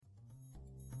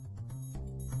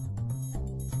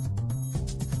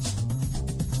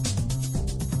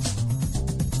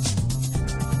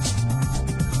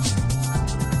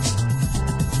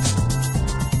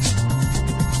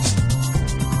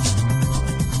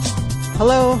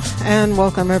Hello and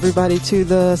welcome everybody to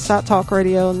the Sat Talk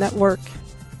Radio Network.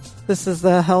 This is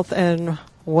the Health and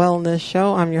Wellness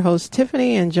Show. I'm your host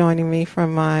Tiffany, and joining me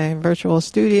from my virtual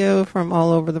studio from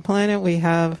all over the planet we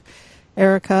have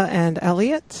Erica and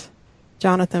Elliot.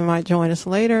 Jonathan might join us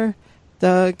later.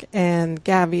 Doug and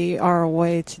Gabby are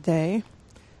away today.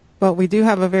 But we do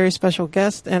have a very special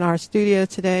guest in our studio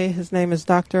today. His name is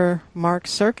Dr. Mark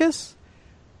Sircus.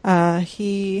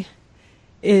 He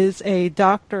is a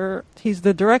doctor. He's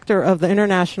the director of the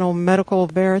International Medical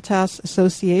Veritas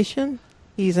Association.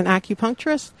 He's an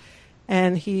acupuncturist,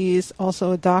 and he's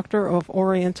also a doctor of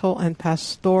Oriental and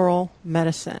Pastoral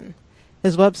Medicine.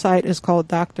 His website is called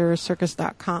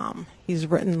drsircus.com. He's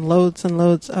written loads and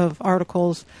loads of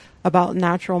articles about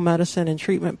natural medicine and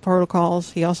treatment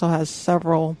protocols. He also has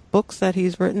several books that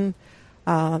he's written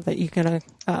that you can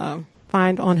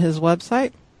find on his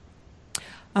website.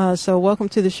 So welcome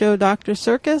to the show, Dr.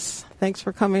 Sircus. Thanks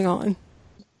for coming on.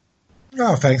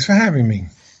 Oh, thanks for having me.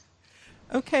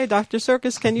 Okay, Dr.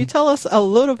 Sircus, can you tell us a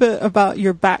little bit about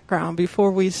your background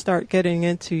before we start getting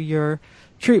into your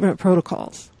treatment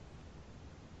protocols?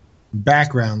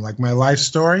 Background, like my life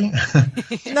story?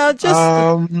 No,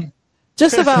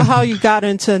 just about how you got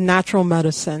into natural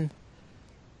medicine.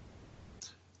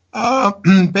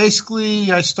 Basically,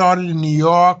 I started in New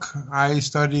York. I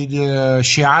studied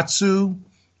shiatsu,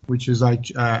 which is like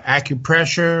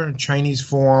acupressure, a Chinese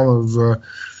form of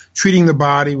treating the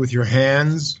body with your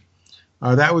hands.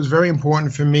 That was very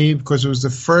important for me because it was the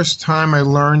first time I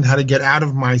learned how to get out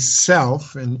of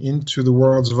myself and into the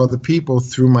worlds of other people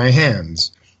through my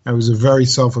hands. I was a very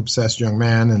self-obsessed young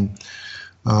man, and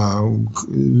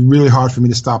really hard for me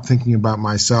to stop thinking about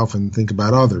myself and think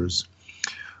about others.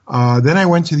 Then I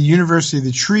went to the University of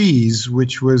the Trees,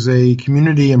 which was a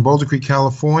community in Boulder Creek,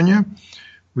 California,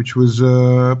 which was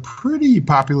pretty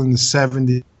popular in the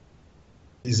 70s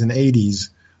and 80s.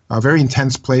 A very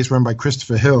intense place run by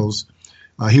Christopher Hills.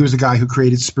 He was the guy who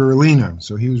created spirulina,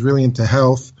 so he was really into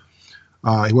health.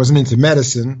 He wasn't into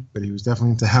medicine, but he was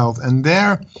definitely into health. And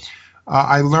there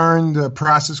I learned a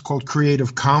process called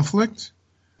creative conflict,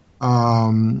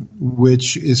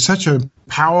 which is such a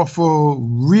powerful,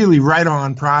 really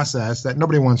right-on process that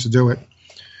nobody wants to do it.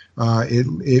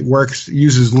 It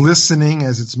uses listening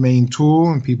as its main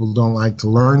tool, and people don't like to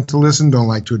learn to listen, don't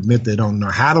like to admit they don't know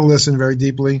how to listen very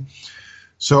deeply.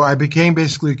 So I became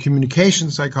basically a communication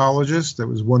psychologist. That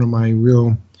was one of my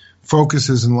real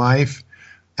focuses in life.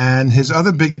 And his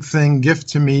other big gift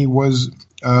to me was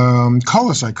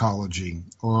color psychology,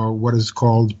 or what is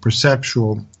called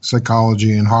perceptual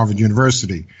psychology in Harvard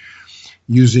University,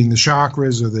 using the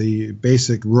chakras or the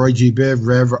basic Roy G.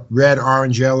 Biv, red,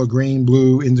 orange, yellow, green,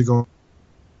 blue, indigo,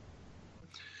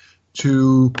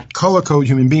 to color code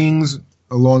human beings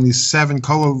along these 7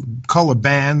 color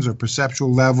bands or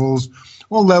perceptual levels,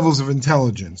 or levels of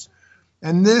intelligence.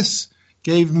 And this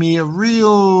gave me a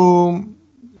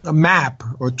map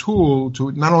or tool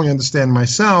to not only understand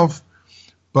myself,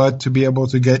 but to be able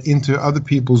to get into other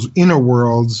people's inner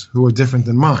worlds who are different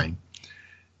than mine.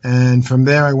 And from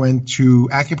there, I went to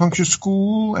acupuncture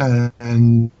school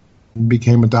and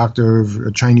became a doctor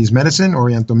of Chinese medicine,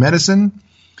 Oriental medicine.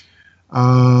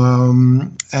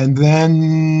 And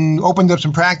then opened up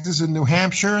some practice in New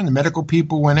Hampshire, and the medical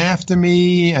people went after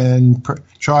me and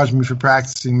charged me for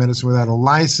practicing medicine without a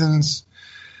license.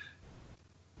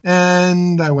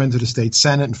 And I went to the state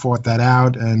senate and fought that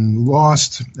out and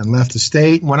lost and left the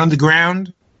state and went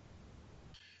underground.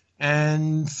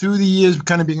 And through the years of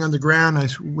kind of being underground, I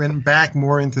went back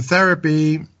more into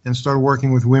therapy and started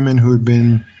working with women who had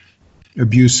been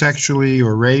abused sexually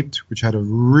or raped, which had a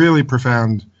really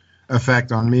profound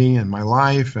effect on me and my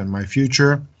life and my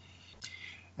future.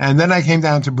 And then I came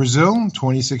down to Brazil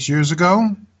 26 years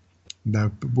ago. I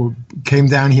came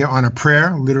down here on a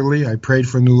prayer, literally. I prayed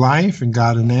for a new life and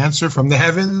got an answer from the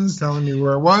heavens telling me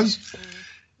where I was.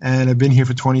 And I've been here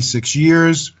for 26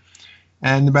 years.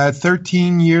 And about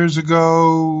 13 years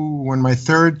ago, when my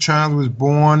third child was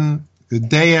born, the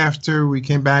day after we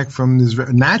came back from this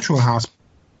natural hospital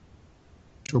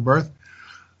birth,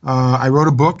 I wrote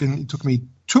a book, and it took me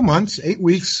 2 months, 8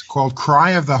 weeks, called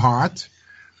Cry of the Heart.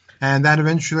 And that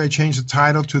eventually I changed the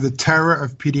title to The Terror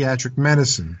of Pediatric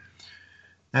Medicine.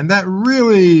 And that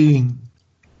really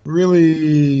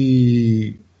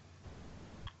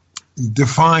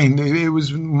defined, it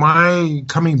was my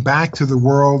coming back to the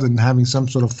world and having some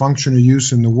sort of function or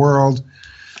use in the world,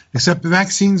 except the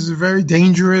vaccines is a very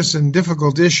dangerous and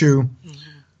difficult issue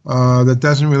that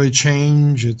doesn't really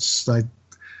change. It's like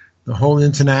the whole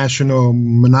international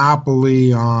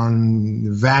monopoly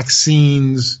on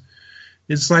vaccines.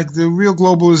 It's like the real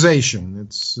globalization.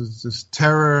 It's this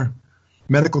terror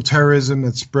medical terrorism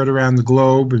that's spread around the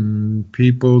globe, and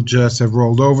people just have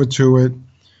rolled over to it.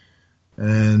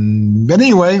 But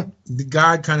anyway,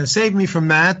 God kind of saved me from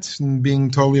that and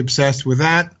being totally obsessed with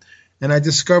that. And I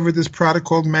discovered this product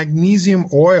called magnesium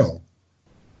oil,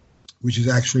 which is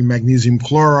actually magnesium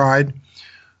chloride.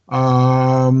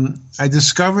 I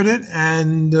discovered it,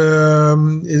 and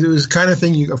it was the kind of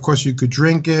thing, of course, you could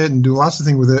drink it and do lots of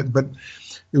things with it, but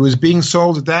it was being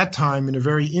sold at that time in a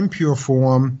very impure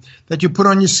form that you put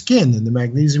on your skin, and the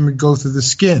magnesium would go through the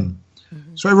skin.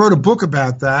 Mm-hmm. So I wrote a book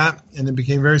about that, and it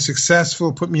became very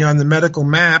successful, put me on the medical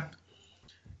map,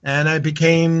 and I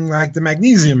became like the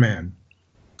magnesium man.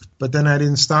 But then I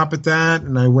didn't stop at that,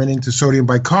 and I went into sodium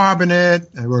bicarbonate.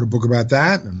 I wrote a book about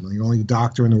that. I'm the only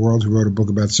doctor in the world who wrote a book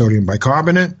about sodium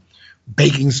bicarbonate,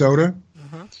 baking soda.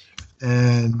 Uh-huh.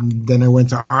 And then I went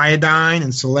to iodine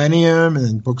and selenium, and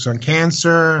then books on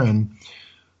cancer.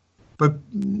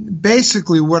 But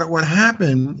basically what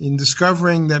happened in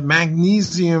discovering that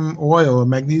magnesium oil or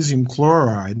magnesium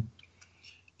chloride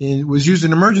was used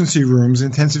in emergency rooms,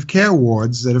 intensive care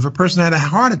wards, that if a person had a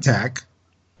heart attack,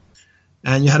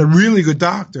 and you had a really good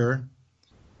doctor,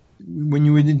 when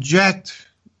you would inject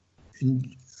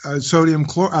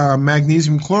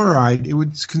magnesium chloride,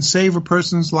 can save a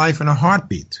person's life in a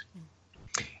heartbeat.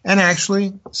 And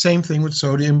actually, same thing with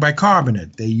sodium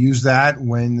bicarbonate. They use that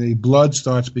when the blood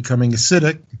starts becoming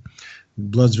acidic. The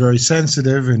blood's very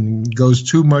sensitive and goes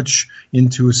too much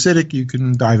into acidic, you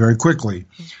can die very quickly.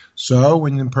 So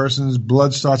when the person's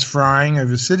blood starts frying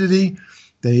of acidity,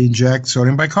 they inject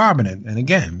sodium bicarbonate, and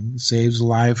again, saves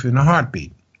life in a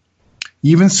heartbeat.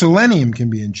 Even selenium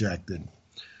can be injected.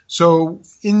 So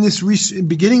in this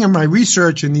beginning of my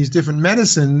research in these different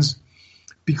medicines,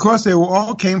 because they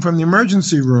all came from the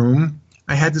emergency room,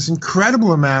 I had this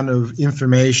incredible amount of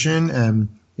information and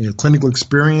clinical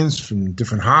experience from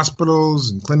different hospitals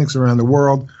and clinics around the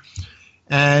world.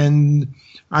 And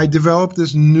I developed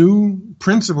this new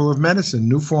principle of medicine,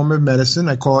 new form of medicine.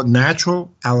 I call it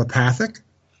natural allopathic.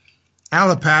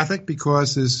 Allopathic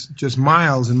because there's just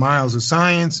miles and miles of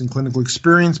science and clinical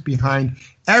experience behind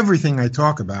everything I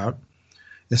talk about,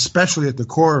 especially at the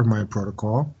core of my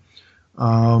protocol.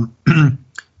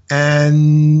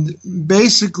 And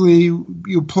basically,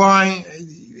 you apply,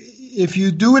 if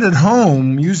you do it at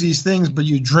home, use these things, but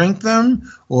you drink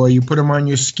them, or you put them on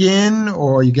your skin,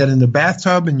 or you get in the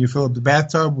bathtub and you fill up the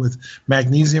bathtub with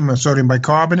magnesium or sodium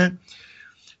bicarbonate,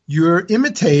 you're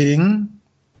imitating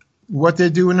what they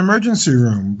do in an emergency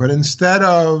room. But instead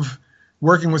of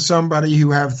working with somebody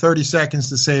who have 30 seconds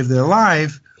to save their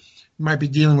life, you might be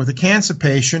dealing with a cancer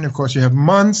patient. Of course, you have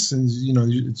months, and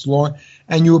it's long.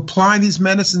 And you apply these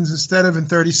medicines instead of in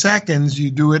 30 seconds.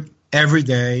 You do it every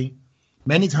day,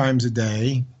 many times a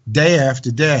day, day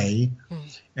after day.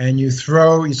 And it's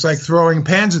like throwing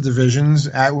panzer divisions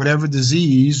at whatever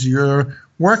disease you're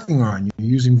working on.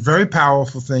 You're using very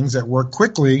powerful things that work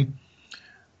quickly.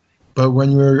 But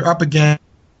when you're up against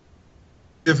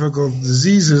difficult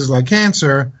diseases like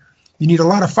cancer, you need a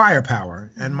lot of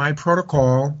firepower. And my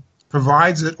protocol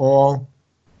provides it all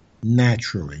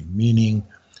naturally, meaning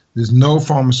there's no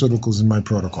pharmaceuticals in my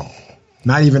protocol,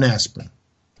 not even aspirin.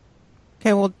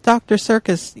 Okay, well, Dr.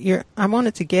 Sircus, I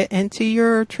wanted to get into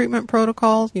your treatment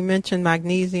protocols. You mentioned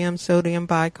magnesium, sodium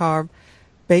bicarb,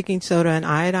 baking soda, and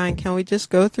iodine. Can we just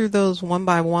go through those one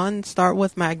by one? Start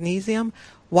with magnesium.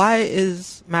 Why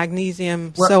is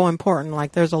magnesium so important?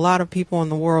 Like, there's a lot of people in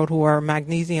the world who are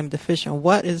magnesium deficient.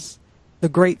 What is the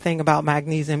great thing about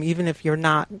magnesium, even if you're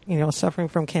not, suffering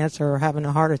from cancer or having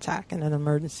a heart attack in an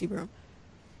emergency room?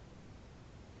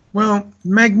 Well,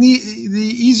 the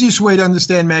easiest way to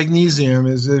understand magnesium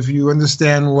is if you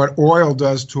understand what oil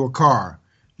does to a car.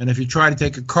 And if you try to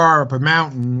take a car up a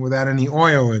mountain without any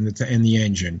oil in the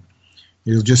engine,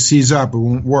 it'll just seize up, it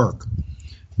won't work.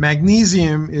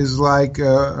 Magnesium is like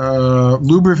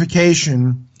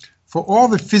lubrication for all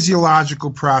the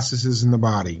physiological processes in the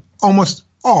body. Almost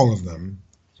all of them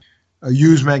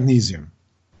use magnesium.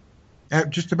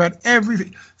 Just about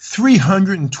every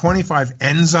 325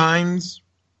 enzymes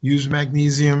use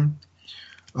magnesium.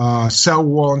 Cell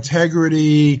wall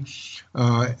integrity,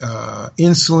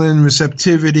 insulin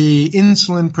receptivity,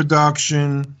 insulin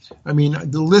production. I mean,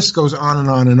 the list goes on and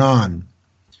on and on.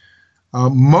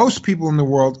 Most people in the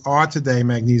world are today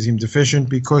magnesium deficient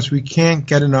because we can't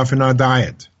get enough in our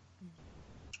diet.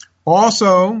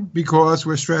 Also because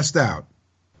we're stressed out.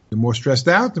 The more stressed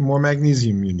out, the more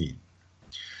magnesium you need.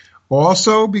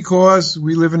 Also because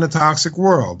we live in a toxic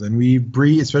world and we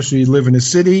breathe, especially live in a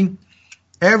city.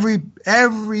 Every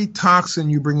toxin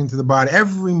you bring into the body,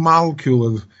 every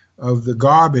molecule of the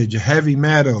garbage, heavy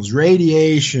metals,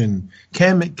 radiation,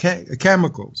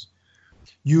 chemicals,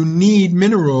 you need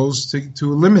minerals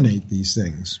to eliminate these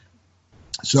things.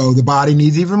 So the body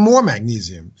needs even more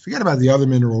magnesium. Forget about the other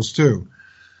minerals too.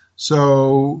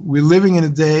 So we're living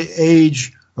in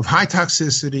age of high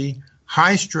toxicity,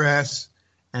 high stress,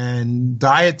 and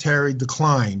dietary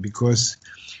decline, because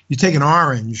you take an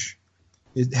orange,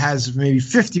 it has maybe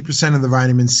 50% of the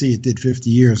vitamin C it did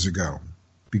 50 years ago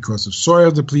because of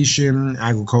soil depletion,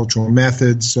 agricultural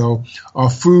methods. So our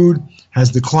food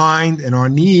has declined and our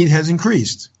need has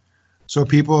increased. So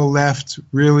people are left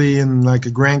really in like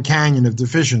a Grand Canyon of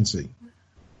deficiency.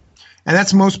 And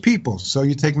that's most people. So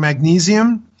you take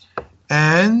magnesium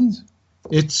and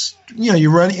it's,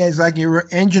 it's like your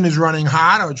engine is running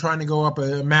hot or trying to go up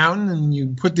a mountain, and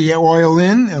you put the oil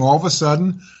in and all of a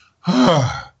sudden,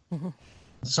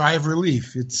 sigh of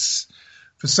relief.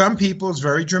 For some people, it's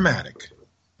very dramatic.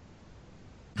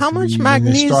 How much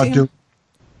magnesium?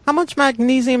 How much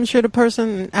magnesium should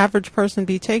an average person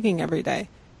be taking every day?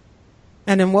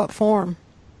 And in what form?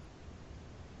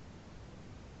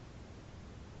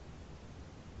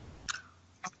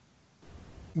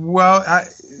 Well,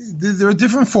 there are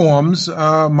different forms.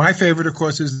 My favorite, of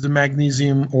course, is the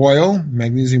magnesium oil,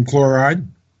 magnesium chloride.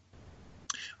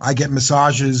 I get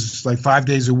massages like 5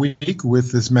 days a week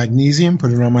with this magnesium,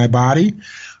 put it on my body.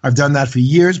 I've done that for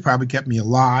years, probably kept me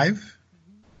alive.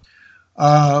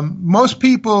 Most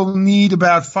people need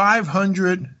about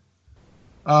 500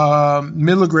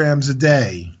 milligrams a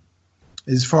day,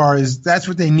 as far as that's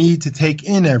what they need to take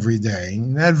in every day.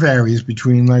 And that varies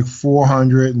between like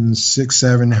 400 and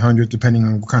 700, depending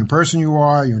on what kind of person you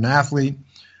are. You're an athlete.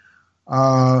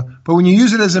 But when you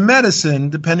use it as a medicine,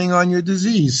 depending on your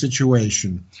disease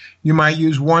situation, you might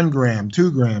use 1 gram,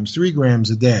 2 grams, 3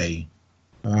 grams a day,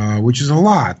 which is a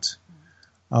lot.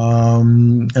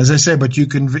 As I said, but you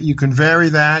can vary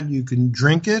that. You can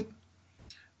drink it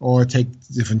or take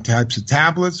different types of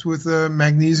tablets with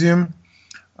magnesium.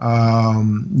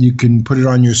 You can put it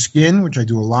on your skin, which I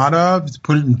do a lot of.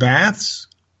 Put it in baths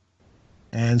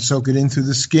and soak it in through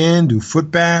the skin. Do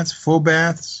foot baths, full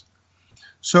baths.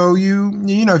 So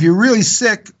if you're really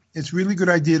sick, it's a really good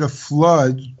idea to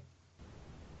flood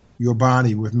your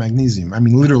body with magnesium. I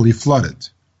mean, literally flood it.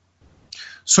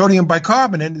 Sodium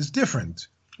bicarbonate is different.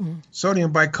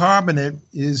 Sodium bicarbonate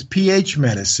is pH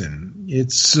medicine.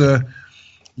 It's you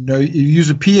use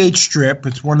a pH strip.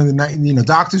 It's one of the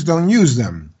doctors don't use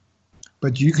them,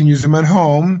 but you can use them at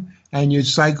home. And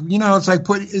it's like putting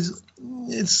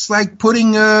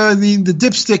the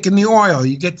dipstick in the oil.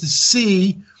 You get to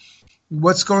see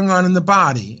what's going on in the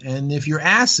body. And if you're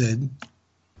acid,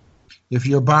 if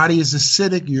your body is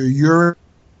acidic, your urine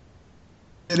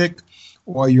is acidic,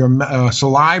 or your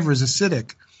saliva is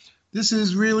acidic, this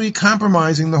is really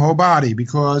compromising the whole body,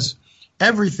 because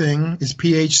everything is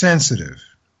pH sensitive.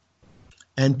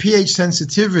 And pH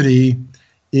sensitivity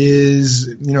is,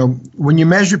 when you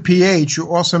measure pH, you're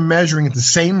also measuring at the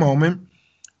same moment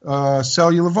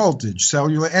cellular voltage,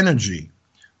 cellular energy.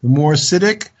 The more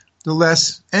acidic, the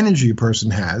less energy a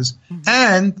person has.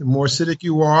 And the more acidic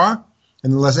you are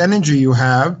and the less energy you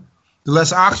have, the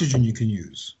less oxygen you can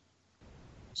use.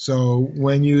 So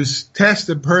when you test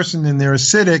a person and they're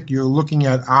acidic, you're looking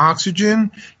at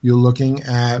oxygen, you're looking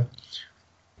at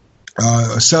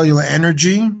cellular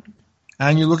energy,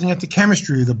 and you're looking at the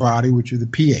chemistry of the body, which is the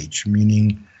pH,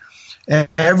 meaning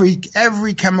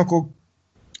every chemical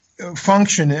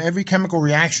function, every chemical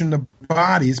reaction in the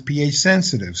body is pH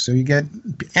sensitive. So you get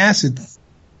acid,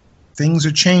 things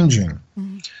are changing.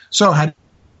 So how do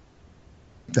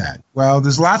you do that? Well,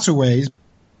 there's lots of ways,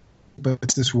 but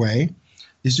it's this way,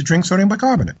 is to drink sodium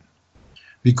bicarbonate.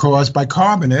 Because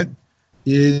bicarbonate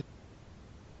is,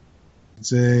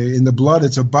 in the blood,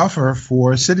 it's a buffer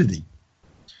for acidity.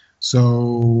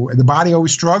 So and the body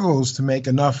always struggles to make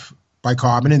enough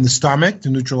bicarbonate in the stomach to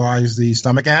neutralize the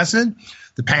stomach acid,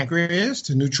 the pancreas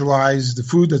to neutralize the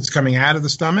food that's coming out of the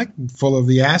stomach full of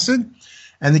the acid,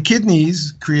 and the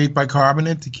kidneys create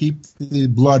bicarbonate to keep the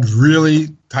blood really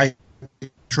tight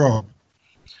control.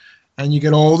 And you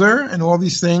get older and all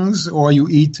these things, or you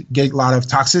get a lot of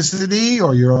toxicity,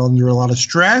 or you're under a lot of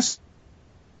stress,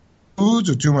 foods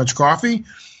or too much coffee,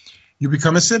 you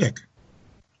become acidic.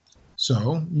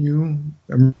 So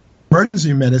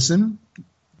emergency medicine,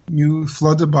 you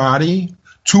flood the body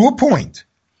to a point.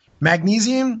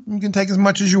 Magnesium, you can take as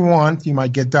much as you want. You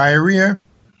might get diarrhea.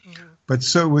 But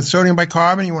so with sodium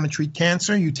bicarbonate, you want to treat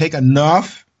cancer, you take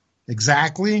enough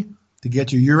exactly to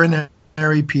get your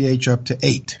urinary pH up to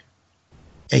 8.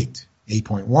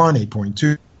 8.1,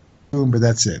 8.2, but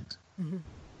that's it. And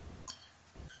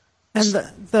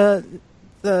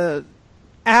the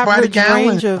average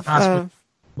range of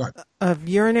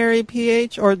urinary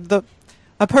pH, or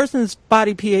a person's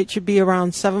body pH should be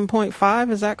around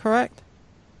 7.5. Is that correct?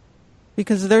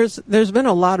 Because there's been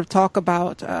a lot of talk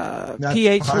about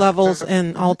pH levels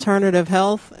in alternative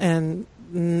health, and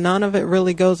none of it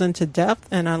really goes into depth.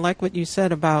 And I like what you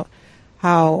said about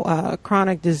how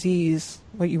chronic disease,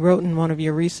 what you wrote in one of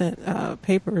your recent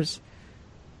papers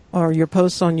or your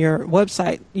posts on your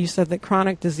website, you said that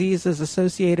chronic disease is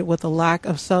associated with a lack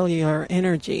of cellular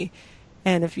energy.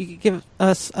 And if you could give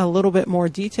us a little bit more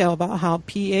detail about how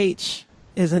pH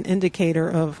is an indicator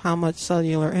of how much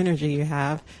cellular energy you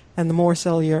have, and the more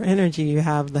cellular energy you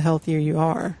have, the healthier you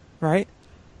are, right?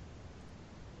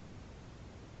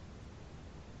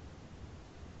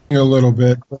 A little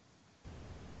bit.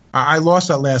 I lost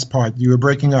that last part. You were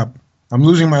breaking up. I'm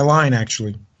losing my line,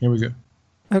 actually. Here we go.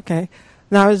 Okay.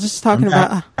 Now, I was just talking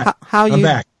about how you... I'm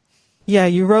back. Yeah,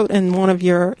 you wrote in one of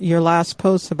your last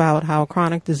posts about how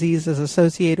chronic disease is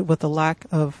associated with a lack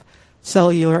of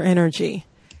cellular energy.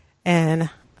 And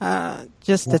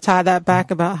just to tie that back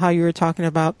about how you were talking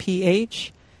about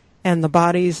pH and the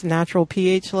body's natural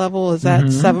pH level, is that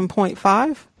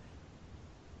 7.5?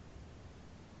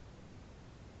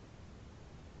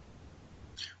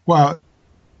 Well,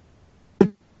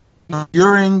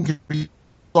 urine can be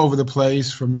all over the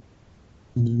place from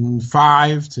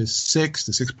 5 to 6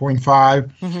 to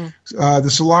 6.5. The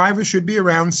saliva should be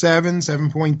around 7,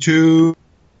 7.2.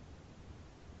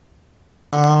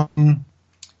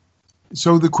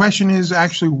 So the question is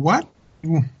actually what?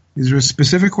 Is there a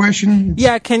specific question?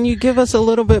 Yeah, can you give us a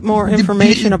little bit more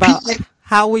information about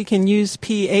how we can use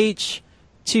pH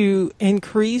to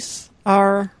increase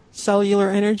our cellular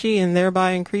energy and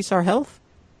thereby increase our health?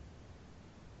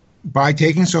 By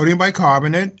taking sodium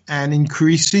bicarbonate and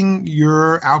increasing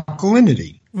your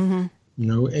alkalinity. You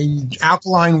know,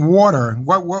 alkaline water.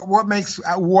 What makes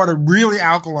water really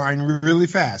alkaline really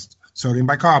fast? Sodium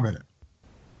bicarbonate.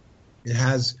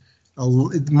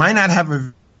 It might not have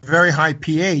a very high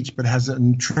pH, but has a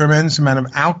tremendous amount of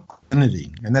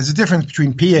alkalinity. And there's a difference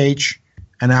between pH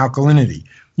and alkalinity.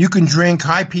 You can drink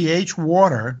high pH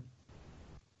water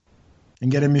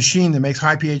and get a machine that makes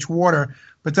high pH water,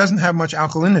 but doesn't have much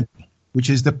alkalinity, which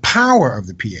is the power of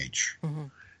the pH.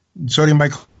 Sodium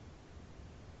bicarbonate.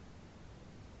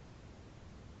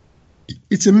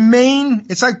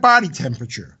 It's like body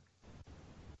temperature.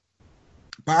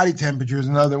 Body temperature is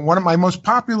another one of my most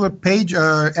popular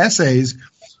essays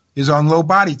is on low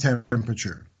body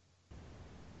temperature.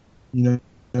 You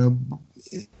know,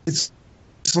 it's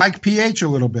like pH a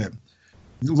little bit.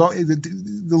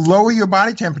 The lower your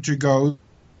body temperature goes,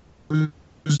 the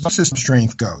system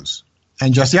strength goes.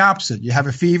 And just the opposite. You have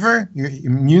a fever, your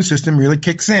immune system really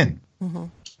kicks in. A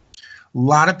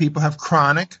lot of people have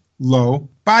chronic low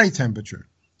body temperature,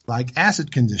 like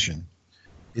acid condition.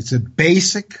 It's a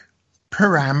basic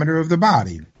parameter of the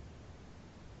body.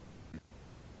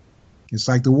 It's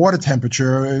like the water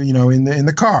temperature, you know, in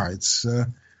the car. It's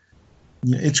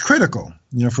critical.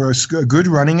 You know, for a good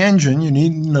running engine, you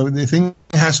need, you know, the thing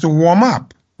has to warm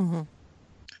up.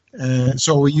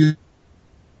 So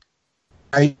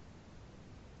I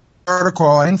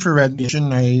protocol infrared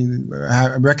radiation.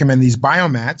 I recommend these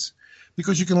biomats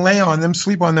because you can lay on them,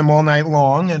 sleep on them all night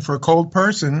long, and for a cold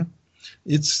person,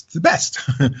 it's the best.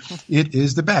 It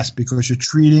is the best because you're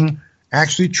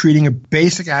actually treating a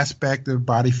basic aspect of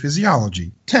body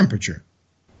physiology, temperature.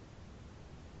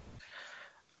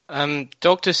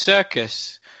 Dr.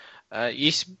 Sircus,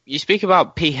 you speak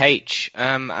about pH,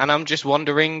 and I'm just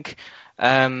wondering,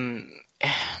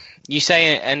 you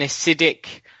say an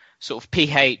acidic sort of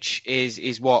pH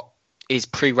is what is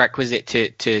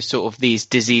prerequisite to sort of these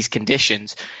disease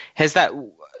conditions.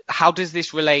 How does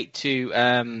this relate to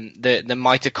the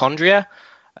mitochondria?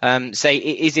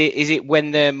 Is it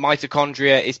when the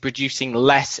mitochondria is producing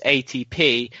less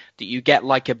ATP that you get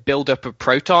like a buildup of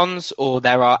protons, or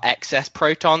there are excess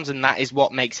protons, and that is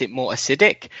what makes it more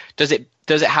acidic? Does it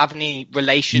have any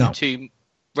relation to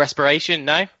respiration?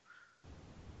 No.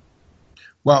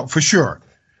 Well, for sure,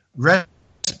 another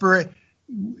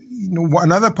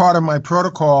part of my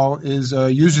protocol is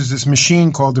uses this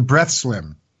machine called the Breath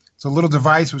Slim. It's a little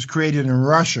device was created in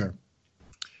Russia.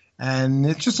 And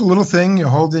it's just a little thing you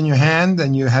hold in your hand,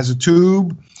 and it has a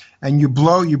tube, and you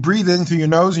breathe in through your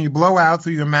nose, and you blow out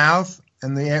through your mouth,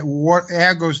 and the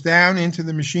air goes down into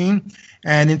the machine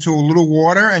and into a little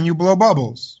water, and you blow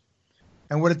bubbles.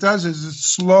 And what it does is it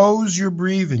slows your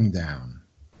breathing down.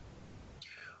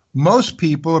 Most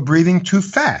people are breathing too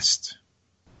fast.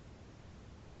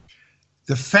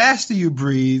 The faster you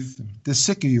breathe, the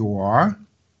sicker you are.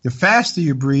 The faster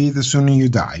you breathe, the sooner you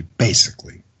die,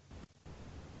 basically.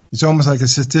 It's almost like a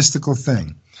statistical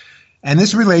thing. And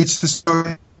this relates to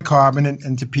sodium bicarbonate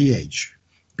and to pH.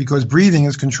 because breathing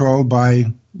is controlled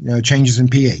by changes in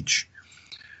pH.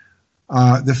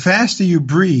 The faster you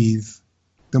breathe,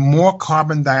 the more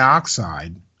carbon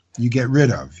dioxide you get rid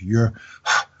of. You're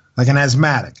like an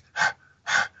asthmatic.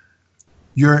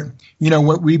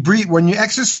 What we breathe, when you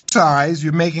exercise,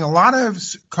 you're making a lot of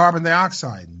carbon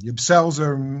dioxide. Your cells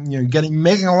are,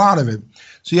 making a lot of it.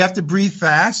 So you have to breathe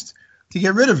fast to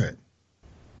get rid of it.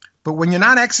 But when you're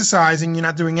not exercising, you're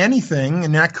not doing anything,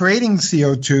 and you're not creating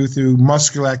CO2 through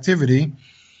muscular activity,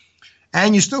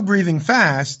 and you're still breathing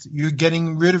fast, you're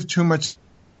getting rid of too much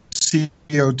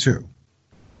CO2.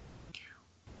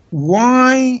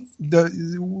 Why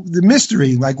the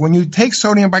mystery, like when you take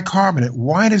sodium bicarbonate,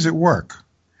 why does it work?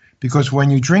 Because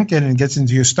when you drink it and it gets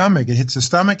into your stomach, it hits the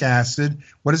stomach acid.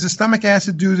 What does the stomach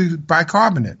acid do to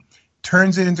bicarbonate?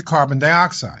 Turns it into carbon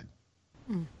dioxide.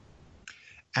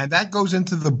 And that goes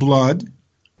into the blood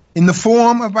in the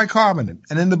form of bicarbonate.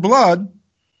 And in the blood,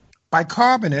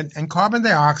 bicarbonate and carbon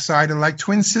dioxide are like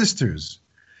twin sisters.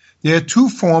 They are two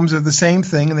forms of the same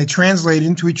thing, and they translate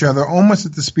into each other almost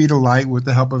at the speed of light with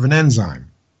the help of an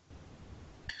enzyme.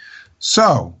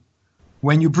 So,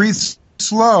 when you breathe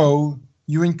slow,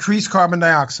 you increase carbon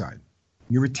dioxide.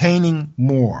 You're retaining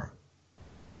more.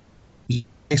 You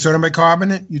take sodium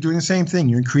bicarbonate, you're doing the same thing.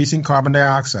 You're increasing carbon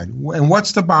dioxide. And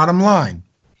what's the bottom line?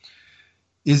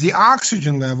 Is the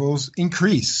oxygen levels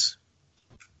increase.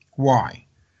 Why?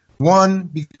 One,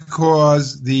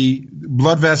 because the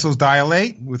blood vessels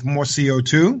dilate with more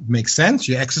CO2. Makes sense.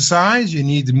 You exercise, you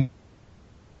need the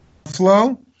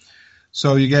flow.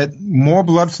 So you get more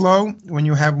blood flow when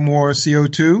you have more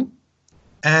CO2.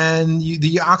 And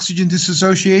the oxygen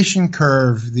dissociation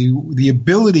curve, the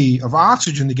ability of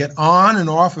oxygen to get on and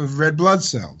off of red blood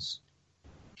cells.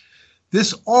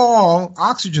 This all,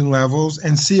 oxygen levels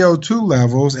and CO2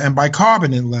 levels and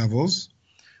bicarbonate levels,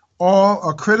 all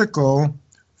are critical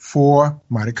for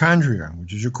mitochondria,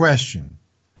 which is your question.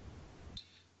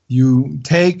 You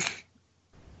take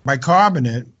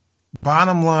bicarbonate,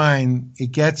 bottom line,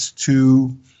 it gets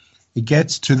to the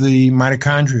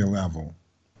mitochondrial level,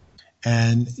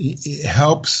 and it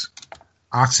helps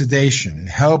oxidation, it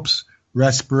helps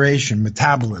respiration,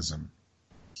 metabolism.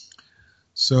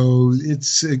 So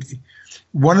it's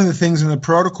one of the things in the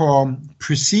protocol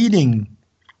preceding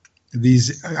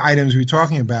these items we're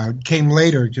talking about came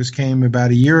later, just came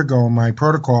about a year ago in my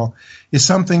protocol, is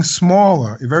something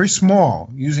smaller, very small,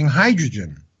 using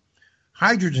hydrogen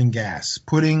gas,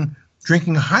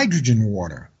 drinking hydrogen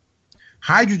water.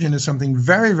 Hydrogen is something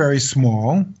very, very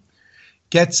small,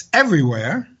 gets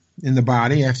everywhere in the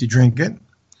body after you drink it,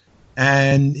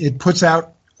 and it puts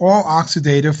out all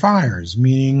oxidative fires,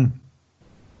 meaning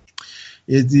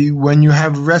when you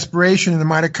have respiration in the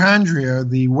mitochondria,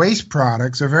 the waste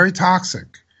products are very toxic.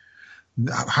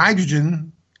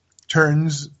 Hydrogen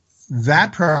turns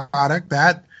that product,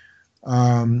 that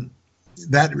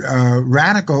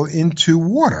radical, into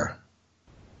water.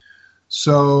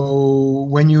 So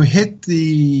when you hit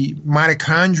the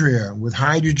mitochondria with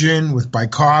hydrogen, with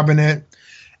bicarbonate,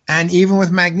 and even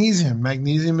with magnesium,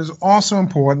 magnesium is also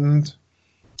important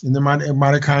in the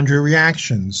mitochondrial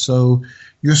reactions. So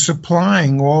you're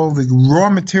supplying all the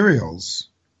raw materials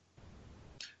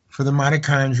for the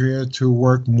mitochondria to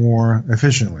work more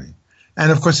efficiently.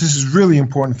 And of course, this is really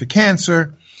important for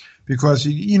cancer because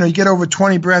you get over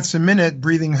 20 breaths a minute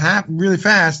breathing really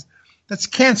fast. That's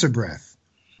cancer breath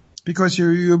because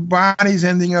your body's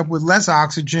ending up with less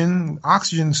oxygen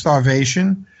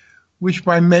starvation, which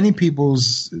by many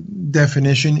people's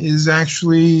definition is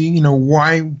actually,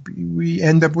 why we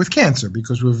end up with cancer,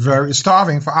 because we're very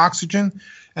starving for oxygen,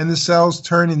 and the cells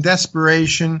turn in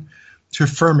desperation to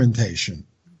fermentation,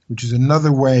 which is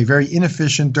another way, very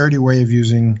inefficient, dirty way of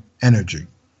using energy.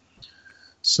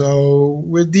 So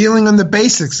we're dealing on the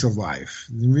basics of life,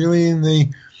 really in the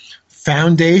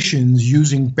foundations,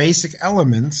 using basic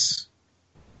elements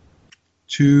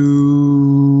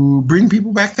to bring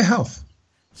people back to health.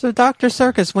 So, Dr.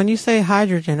 Sircus, when you say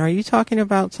hydrogen, are you talking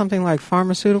about something like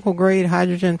pharmaceutical grade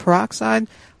hydrogen peroxide?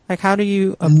 Like, how do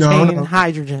you obtain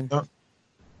hydrogen? No.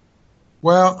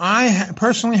 Well, I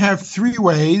personally have 3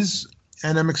 ways,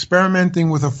 and I'm experimenting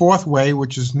with a 4th way,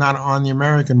 which is not on the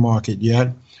American market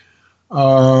yet.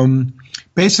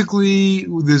 Basically,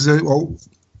 there's all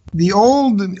the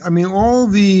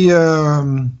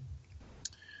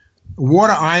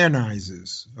water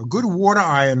ionizers. A good water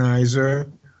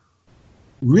ionizer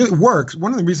really works.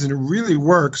 One of the reasons it really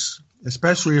works,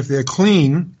 especially if they're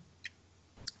clean,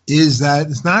 is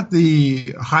that it's not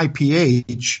the high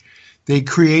pH. They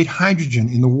create hydrogen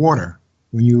in the water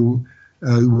when you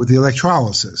with the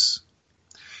electrolysis.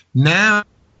 Now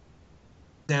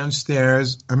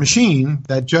downstairs a machine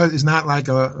that just is not like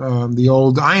the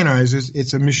old ionizers.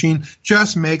 It's a machine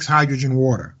just makes hydrogen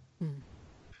water.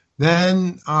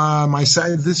 Then my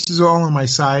site. This is all on my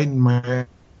site and my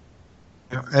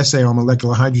essay on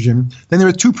molecular hydrogen. Then there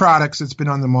are two products that's been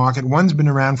on the market. One's been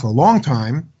around for a long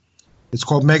time. It's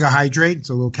called Mega Hydrate. It's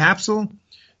a little capsule.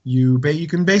 You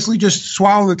can basically just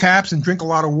swallow the caps and drink a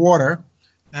lot of water,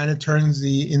 and it turns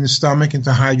in the stomach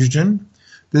into hydrogen.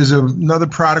 There's another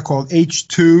product called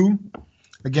H2.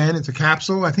 Again, it's a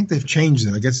capsule. I think they've changed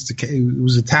it. I guess it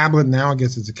was a tablet. Now I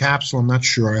guess it's a capsule. I'm not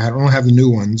sure. I don't have the new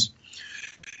ones.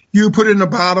 You put it in a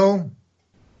bottle,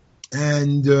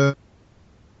 and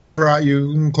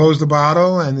you close the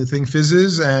bottle, and the thing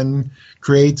fizzes and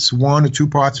creates 1 or 2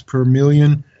 parts per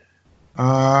million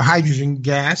hydrogen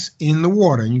gas in the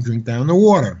water, and you drink down the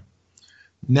water.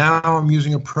 Now I'm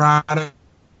using a product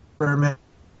called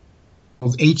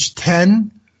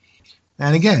H10.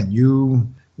 And again,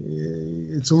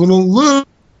 it's a little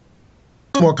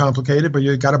more complicated, but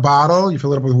you got a bottle, you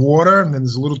fill it up with water, and then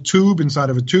there's a little tube inside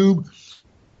of a tube,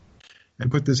 and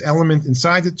put this element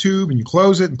inside the tube, and you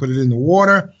close it and put it in the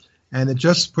water, and it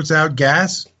just puts out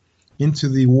gas into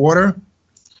the water.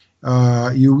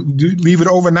 You leave it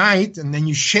overnight, and then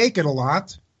you shake it a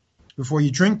lot before you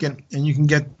drink it, and you can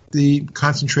get the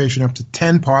concentration up to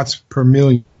 10 parts per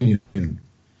million.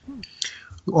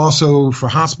 Also for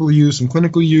hospital use and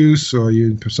clinical use, or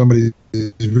for somebody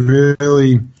who's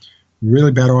really,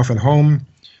 really bad off at home,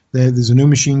 there's a new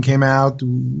machine came out,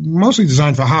 mostly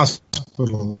designed for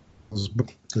hospitals,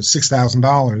 for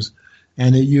 $6,000,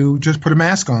 and you just put a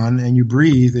mask on and you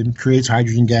breathe, and it creates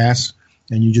hydrogen gas,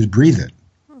 and you just breathe it.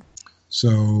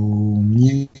 So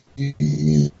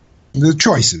the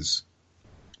choices.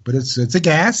 But it's a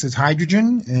gas. It's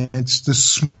hydrogen, and it's the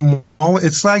small.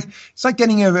 It's like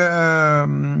getting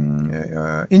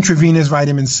a intravenous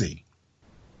vitamin C.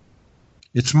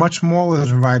 It's much smaller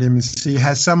than vitamin C. It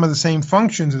has some of the same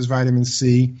functions as vitamin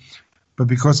C, but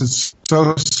because it's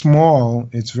so small,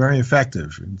 it's very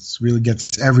effective. It really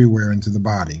gets everywhere into the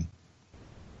body.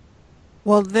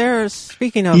 Well,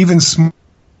 speaking of even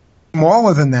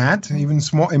smaller than that, even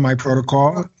small in my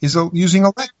protocol is using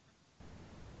a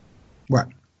what?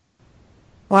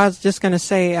 Well, I was just going to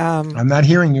say... I'm not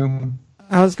hearing you.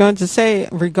 I was going to say,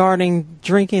 regarding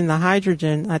drinking the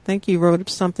hydrogen, I think you wrote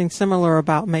something similar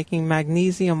about making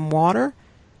magnesium water.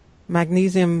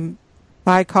 Magnesium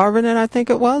bicarbonate, I think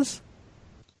it was.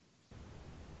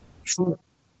 Sure.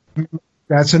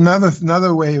 That's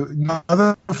another way,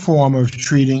 another form of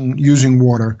using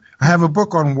water. I have a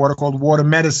book on water called Water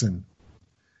Medicine.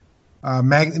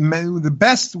 The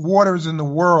best waters in the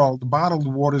world, the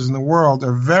bottled waters in the world,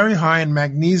 are very high in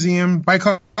magnesium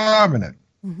bicarbonate.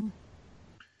 Mm-hmm.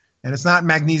 And it's not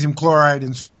magnesium chloride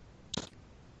and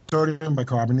sodium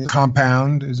bicarbonate. The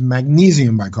compound is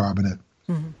magnesium bicarbonate.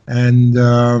 Mm-hmm.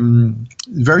 And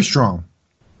very strong.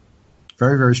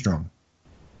 Very, very strong.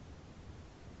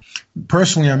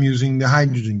 Personally, I'm using the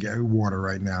hydrogen water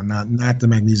right now, not the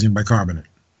magnesium bicarbonate.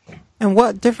 And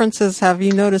what differences have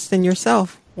you noticed in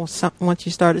yourself once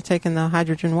you started taking the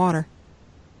hydrogen water?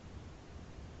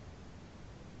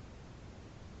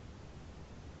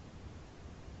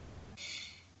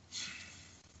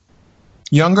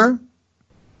 Younger?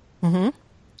 Mm-hmm.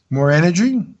 More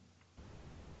energy?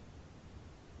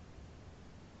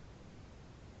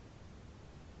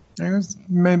 I guess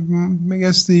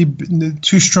the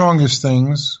two strongest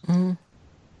things. Mm-hmm.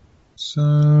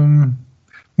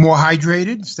 More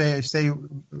hydrated, stay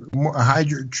more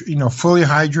fully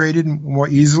hydrated more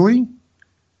easily.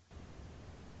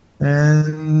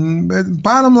 And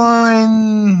bottom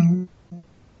line,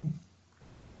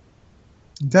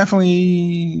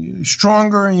 definitely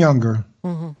stronger and younger.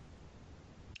 Mm-hmm.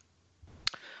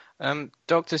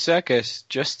 Dr. Sircus,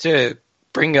 just to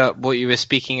bring up what you were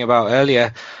speaking about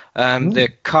earlier, the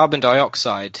carbon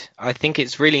dioxide, I think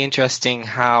it's really interesting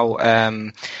how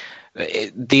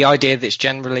the idea that's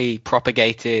generally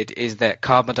propagated is that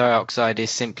carbon dioxide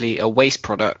is simply a waste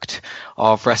product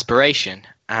of respiration.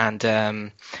 And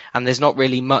there's not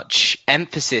really much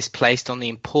emphasis placed on the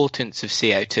importance of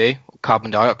CO2,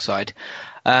 carbon dioxide.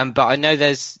 But I know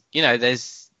there's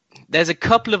a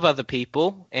couple of other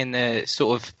people in the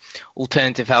sort of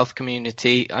alternative health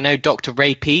community. I know Dr.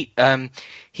 Ray Peat,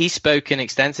 he's spoken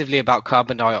extensively about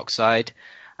carbon dioxide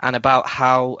and about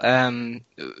how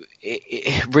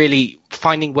really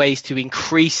finding ways to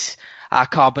increase our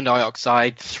carbon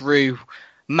dioxide through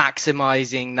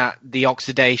maximizing the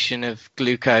oxidation of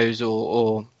glucose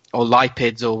or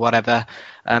lipids or whatever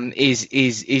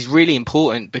is really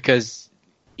important, because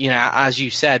as you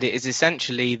said, it is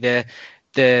essentially the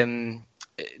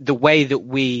the way that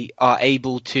we are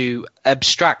able to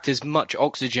abstract as much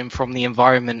oxygen from the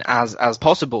environment as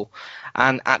possible.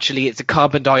 And actually, it's a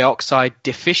carbon dioxide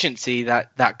deficiency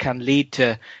that can lead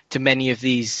to many of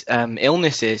these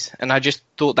illnesses. And I just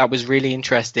thought that was really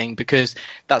interesting, because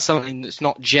that's something that's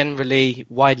not generally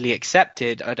widely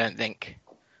accepted, I don't think.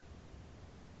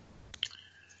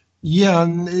 Yeah,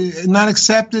 not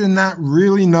accepted and not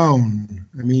really known.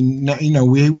 I mean,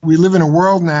 we live in a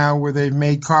world now where they've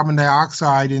made carbon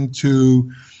dioxide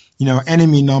into,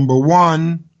 enemy number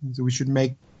one. So we should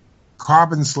make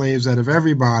carbon slaves out of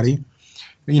everybody.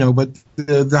 But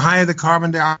the higher the carbon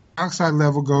dioxide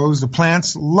level goes, the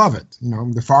plants love it.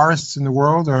 The forests in the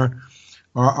world are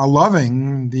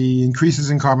loving the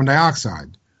increases in carbon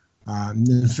dioxide. And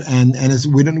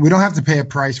we don't have to pay a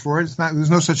price for it. There's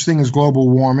no such thing as global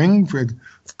warming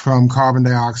from carbon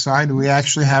dioxide. We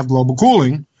actually have global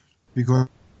cooling because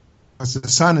the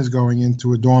sun is going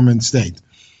into a dormant state.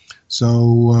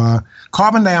 So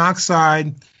carbon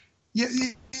dioxide,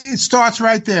 it starts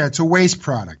right there. It's a waste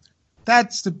product.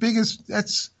 That's the biggest.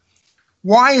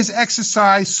 Why is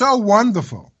exercise so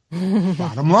wonderful?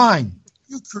 Bottom line,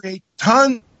 you create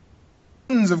tons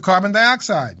of carbon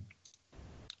dioxide.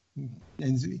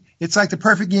 And it's like the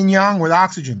perfect yin-yang with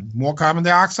oxygen. More carbon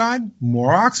dioxide,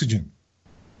 more oxygen.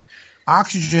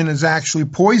 Oxygen is actually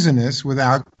poisonous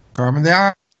without carbon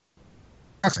dioxide.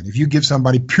 If you give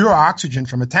somebody pure oxygen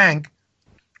from a tank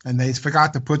and they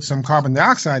forgot to put some carbon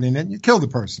dioxide in it, you kill the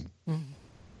person.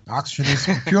 Mm-hmm. Oxygen is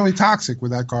purely toxic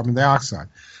without carbon dioxide.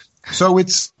 So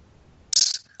it's,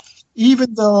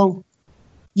 even though,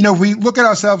 if we look at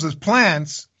ourselves as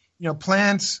plants,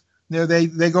 plants,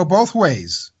 they go both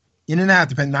ways. In and out,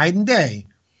 depend night and day,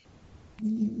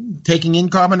 taking in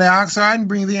carbon dioxide and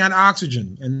breathing out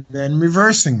oxygen, and then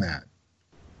reversing that.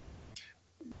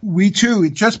 We too,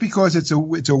 just because it's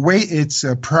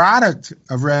a product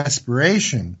of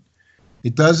respiration,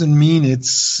 it doesn't mean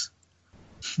that's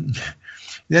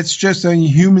just a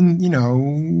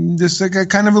human, just like a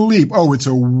kind of a leap. Oh, it's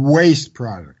a waste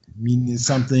product. I mean, it's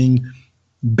something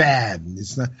bad.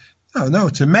 It's not. No,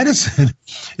 it's a medicine.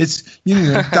 It's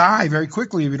die very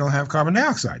quickly if you don't have carbon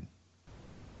dioxide.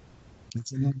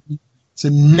 It's a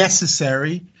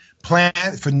necessary plant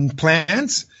for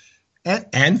plants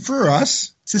and for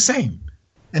us. It's the same.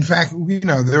 In fact,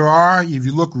 there are. If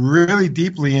you look really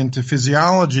deeply into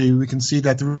physiology, we can see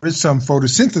that there is some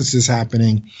photosynthesis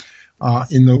happening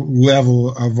in the level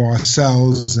of our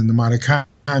cells and the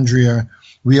mitochondria.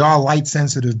 We are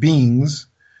light-sensitive beings,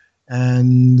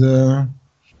 and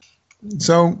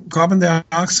so carbon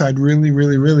dioxide really,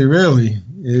 really, really, really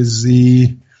is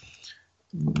the,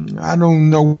 I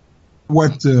don't know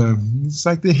what, it's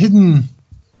like the hidden,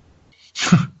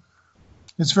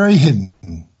 it's very hidden.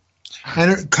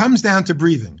 And it comes down to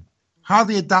breathing.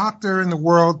 Hardly a doctor in the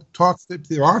world talks,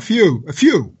 there are a few.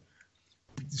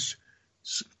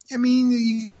 I mean,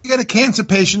 you get a cancer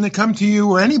patient that come to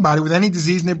you, or anybody with any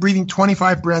disease, and they're breathing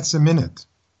 25 breaths a minute.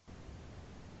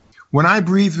 When I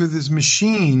breathe with this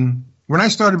machine, when I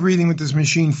started breathing with this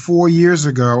machine 4 years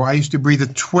ago, I used to breathe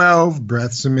at 12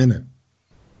 breaths a minute,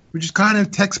 which is kind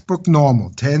of textbook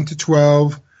normal, 10 to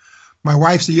 12. My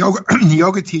wife's a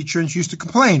yoga teacher, and she used to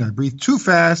complain. I breathe too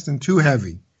fast and too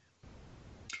heavy.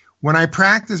 When I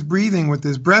practice breathing with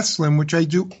this breath slim, which I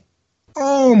do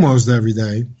almost every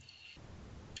day,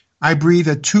 I breathe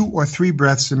at 2 or 3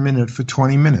 breaths a minute for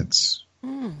 20 minutes.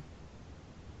 Mm.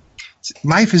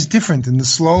 Life is different in the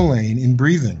slow lane in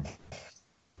breathing.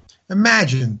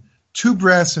 Imagine 2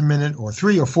 breaths a minute, or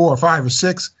 3 or 4 or 5 or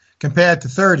 6, compared to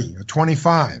 30 or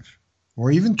 25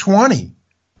 or even 20.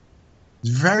 It's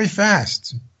very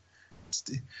fast.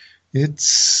 If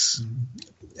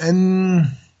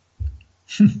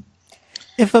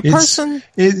a person,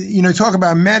 talk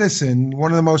about medicine,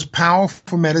 one of the most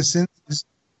powerful medicines is,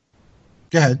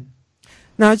 go ahead.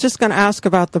 No, I was just going to ask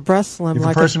about the breath slim.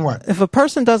 If a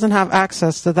person doesn't have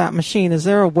access to that machine, is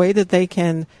there a way that they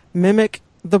can mimic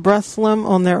the breath slim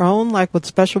on their own, like with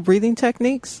special breathing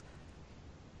techniques?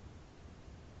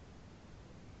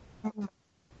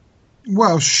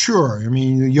 Well, sure. I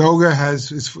mean, yoga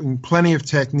has plenty of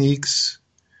techniques,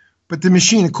 but the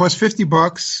machine, it costs $50,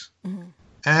 mm-hmm.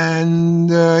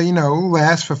 and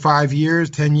lasts for 5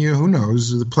 years, 10 years, who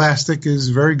knows? The plastic is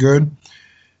very good,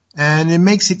 and it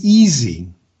makes it easy.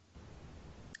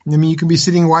 I mean, you can be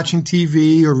sitting watching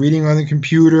TV or reading on the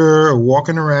computer or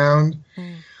walking around.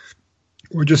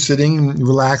 Or just sitting and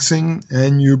relaxing,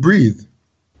 and you breathe.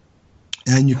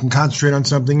 And you can concentrate on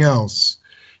something else.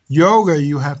 Yoga,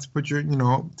 you have to put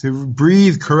to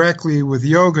breathe correctly with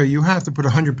yoga, you have to put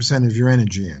 100% of your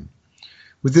energy in.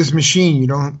 With this machine,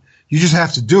 you just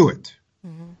have to do it.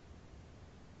 Mm-hmm.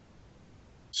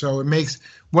 So it makes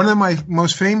one of my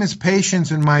most famous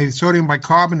patients in my sodium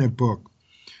bicarbonate book.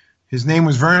 His name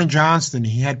was Vernon Johnston.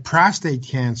 He had prostate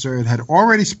cancer. It had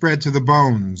already spread to the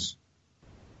bones.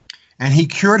 And he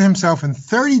cured himself in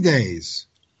 30 days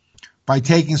by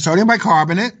taking sodium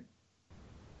bicarbonate,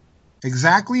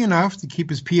 exactly enough to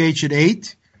keep his pH at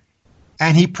 8.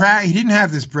 And he didn't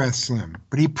have this breath slim,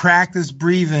 but he practiced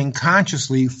breathing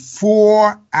consciously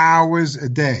 4 hours a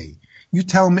day. You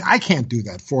tell me, I can't do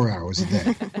that 4 hours a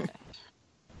day.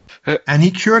 And he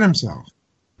cured himself.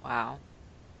 Wow.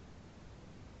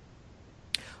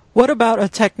 What about a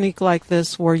technique like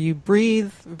this where you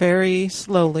breathe very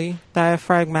slowly,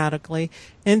 diaphragmatically,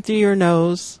 in through your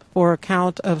nose for a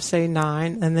count of, say,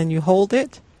 9, and then you hold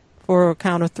it for a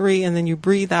count of 3, and then you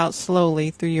breathe out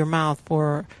slowly through your mouth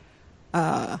for,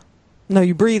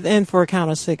 you breathe in for a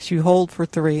count of 6, you hold for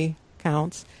 3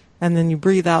 counts, and then you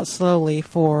breathe out slowly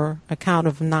for a count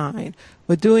of 9.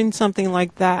 Would doing something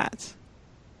like that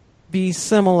be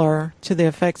similar to the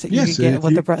effects that you could get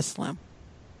with the breath slim?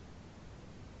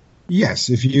 Yes,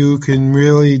 if you can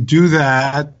really do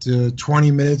that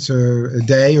 20 minutes a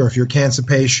day, or if you're a cancer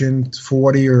patient,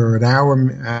 40 or an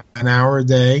hour a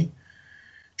day,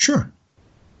 sure.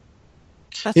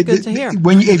 That's good to hear.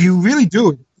 If you really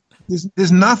do it,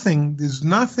 there's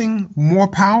nothing more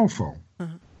powerful.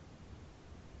 Uh-huh.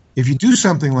 If you do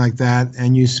something like that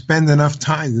and you spend enough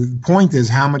time, the point is,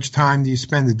 how much time do you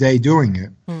spend a day doing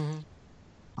it? Mm-hmm.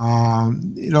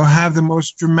 It'll have the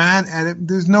most dramatic.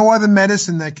 There's no other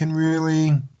medicine that can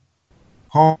really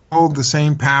hold the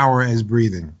same power as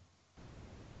breathing.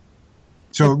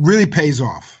 So it really pays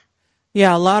off.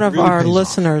 Yeah, a lot of our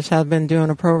listeners have been doing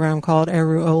a program called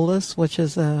Aruolas, which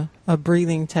is a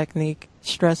breathing technique,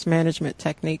 stress management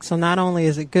technique. So not only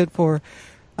is it good for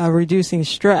reducing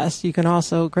stress, you can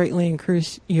also greatly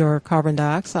increase your carbon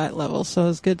dioxide levels. So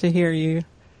it's good to hear you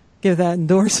give that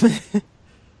endorsement.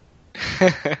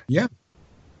 Yeah.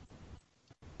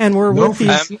 And we're with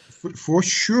you. For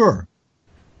sure.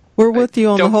 We're with you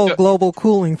on the whole global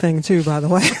cooling thing, too, by the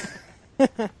way.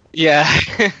 Yeah.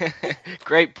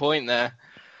 Great point there.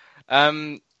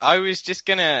 I was just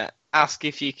going to ask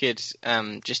if you could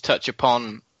just touch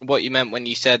upon what you meant when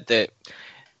you said that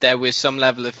there was some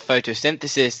level of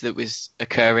photosynthesis that was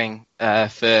occurring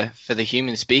for the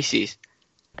human species.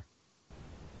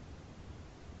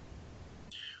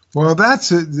 Well,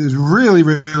 that's a really,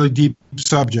 really deep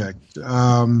subject.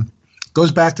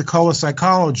 Goes back to color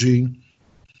psychology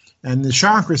and the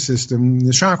chakra system.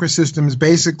 The chakra system is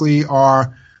basically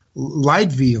our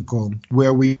light vehicle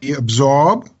where we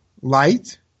absorb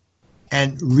light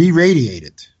and re-radiate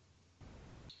it.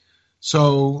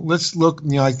 So let's look,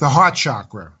 like the heart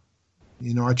chakra,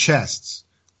 our chests.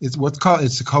 It's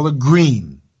the color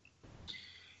green.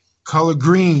 Color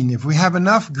green. If we have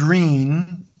enough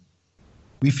green,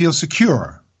 we feel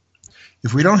secure.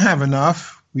 If we don't have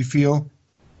enough, we feel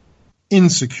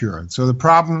insecure. So the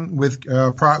problem with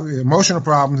emotional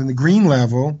problems in the green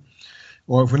level,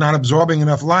 or if we're not absorbing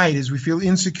enough light, is we feel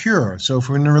insecure. So if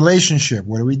we're in a relationship,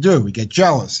 what do? We get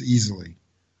jealous easily.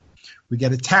 We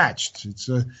get attached.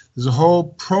 There's a whole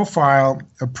profile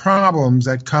of problems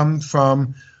that come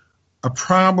from a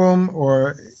problem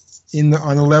or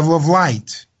on the level of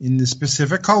light in the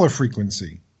specific color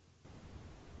frequency.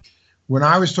 When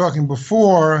I was talking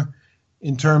before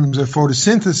in terms of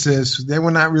photosynthesis, they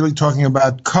were not really talking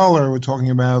about color. We're talking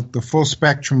about the full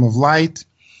spectrum of light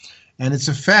and its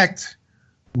effect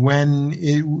when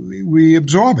we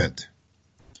absorb it.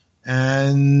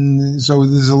 And so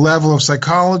there's a level of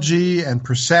psychology and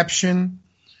perception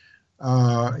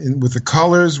with the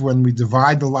colors when we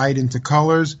divide the light into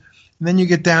colors. And then you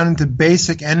get down into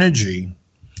basic energy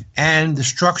and the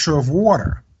structure of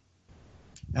water.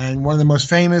 And one of the most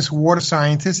famous water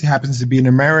scientists, he happens to be an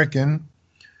American,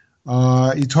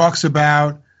 he talks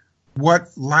about what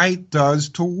light does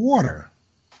to water.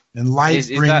 And light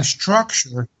brings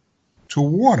structure to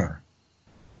water.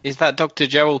 Is that Dr.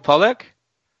 Gerald Pollack?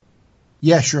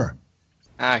 Yeah, sure.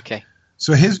 Okay.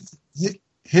 So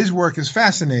his work is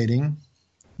fascinating.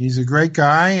 He's a great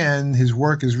guy, and his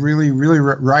work is really, really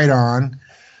right on.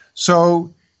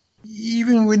 So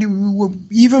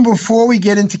even before we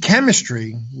get into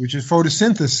chemistry, which is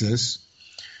photosynthesis,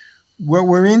 what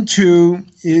we're into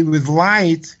with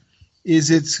light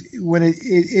is when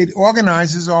it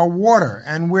organizes our water,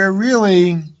 and we're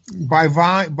really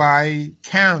by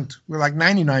count we're like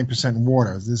 99%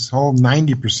 water. This whole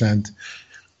 90%,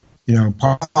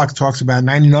 Pollack talks about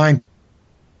 99%.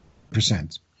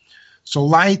 So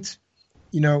light,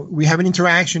 we have an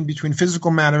interaction between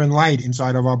physical matter and light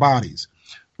inside of our bodies.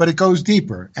 But it goes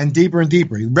deeper and deeper and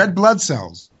deeper. Red blood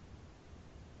cells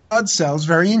blood cells,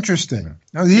 very interesting.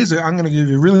 Now, I'm going to give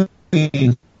you really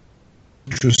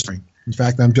interesting. In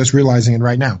fact, I'm just realizing it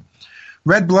right now.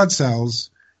 Red blood cells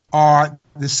are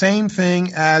the same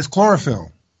thing as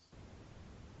chlorophyll.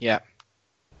 Yeah.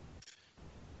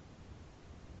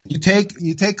 You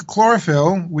take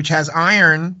chlorophyll, which has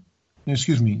iron.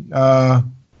 Excuse me.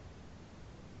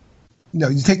 No,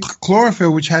 you take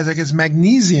chlorophyll, which has, I guess,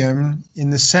 magnesium in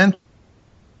the centers,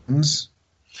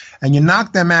 and you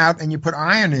knock them out and you put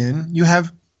iron in, you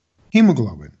have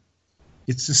hemoglobin.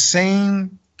 It's the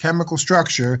same chemical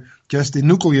structure, just the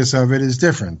nucleus of it is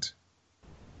different.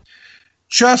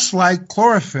 Just like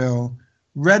chlorophyll,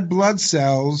 red blood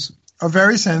cells are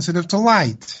very sensitive to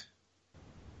light.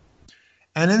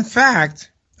 And in fact,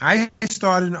 I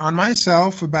started on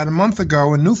myself about a month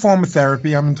ago a new form of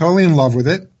therapy. I'm totally in love with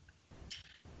it.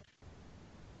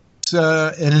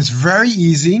 And it's very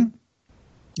easy.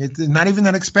 It's not even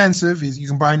that expensive. You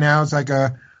can buy now. It's like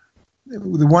the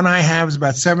one I have is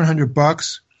about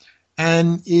 $700,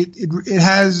 and it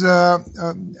has a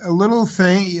little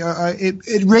thing.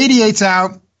 It radiates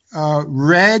out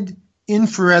red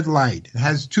infrared light. It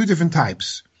has two different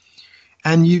types,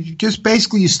 and you just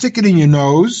basically stick it in your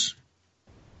nose.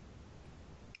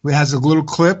 It has a little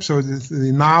clip, so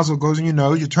the nozzle goes in your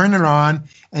nose. You turn it on,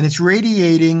 and it's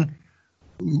radiating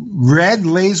red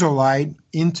laser light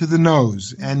into the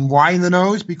nose. And why in the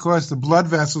nose? Because the blood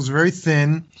vessels are very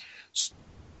thin,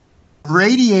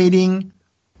 radiating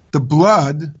the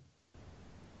blood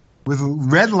with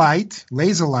red light,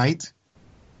 laser light,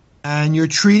 and you're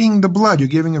treating the blood. You're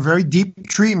giving a very deep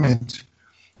treatment,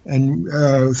 and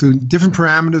through different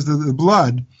parameters of the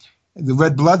blood. The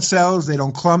red blood cells, they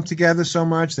don't clump together so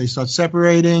much. They start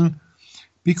separating.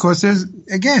 Because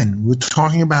we're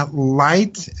talking about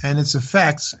light and its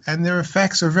effects, and their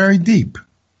effects are very deep,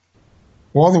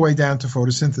 all the way down to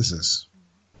photosynthesis.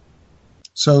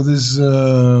 So there's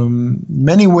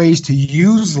many ways to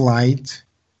use light,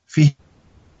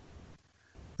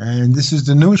 and this is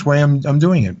the newest way I'm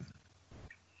doing it.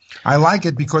 I like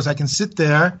it because I can sit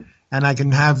there and I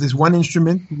can have this one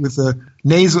instrument with a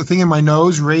nasal thing in my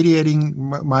nose radiating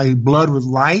my blood with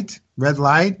light, red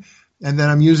light. And then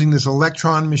I'm using this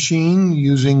electron machine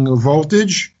using a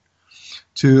voltage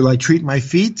to treat my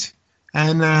feet.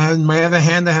 And in my other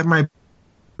hand, I have my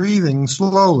breathing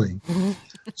slowly.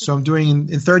 So I'm doing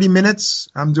in 30 minutes,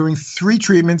 I'm doing 3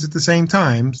 treatments at the same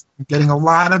time, getting a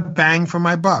lot of bang for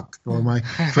my buck, or a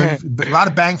lot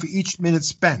of bang for each minute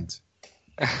spent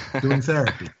doing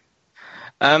therapy.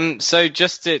 So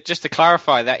just to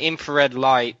clarify, that infrared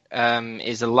light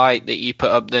is a light that you put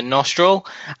up the nostril,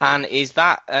 and is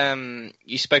that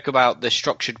you spoke about the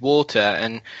structured water,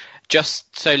 and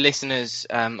just so listeners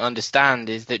understand,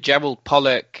 is that Gerald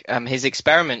Pollack, his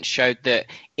experiments showed that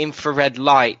infrared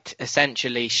light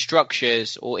essentially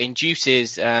structures or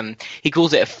induces, he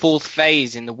calls it a fourth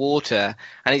phase in the water,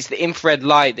 and it's the infrared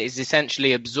light that is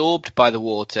essentially absorbed by the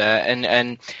water,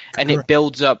 and it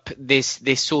builds up this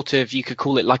sort of, you could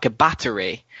call it like a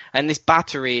battery. And this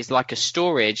battery is like a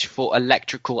storage for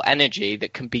electrical energy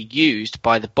that can be used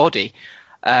by the body.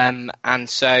 And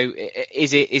so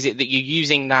is it that you're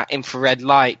using that infrared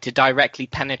light to directly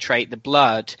penetrate the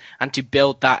blood and to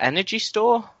build that energy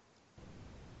store?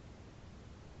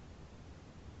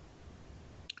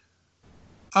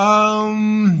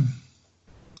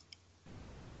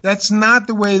 That's not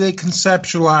the way they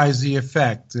conceptualize the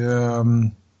effect.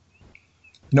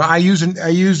 I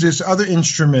use this other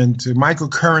instrument,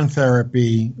 microcurrent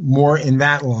therapy, more in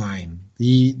that line.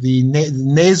 The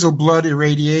nasal blood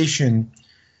irradiation.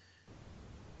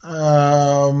 They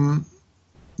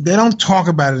don't talk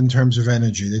about it in terms of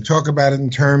energy. They talk about it in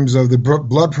terms of the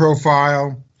blood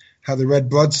profile, how the red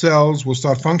blood cells will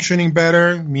start functioning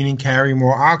better, meaning carry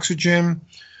more oxygen.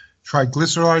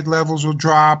 Triglyceride levels will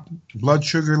drop. Blood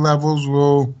sugar levels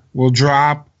will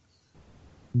drop.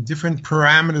 Different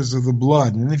parameters of the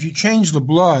blood. And if you change the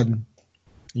blood,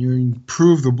 you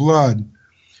improve the blood.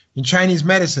 In Chinese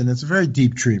medicine, it's a very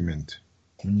deep treatment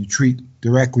when you treat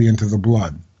directly into the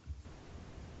blood.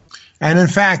 And in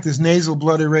fact, this nasal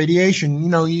blood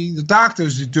irradiation, the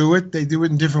doctors who do it, they do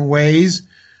it in different ways.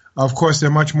 Of course,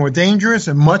 they're much more dangerous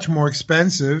and much more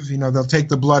expensive. They'll take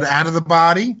the blood out of the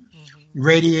body,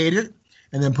 irradiate it,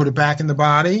 and then put it back in the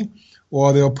body.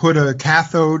 Or they'll put a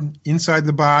cathode inside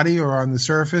the body or on the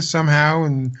surface somehow,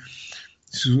 and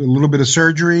a little bit of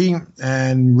surgery,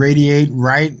 and radiate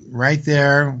right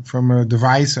there from a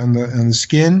device on the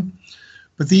skin.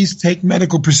 But these take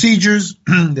medical procedures.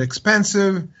 They're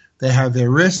expensive. They have their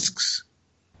risks,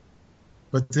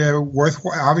 but they're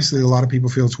worthwhile. Obviously, a lot of people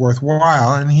feel it's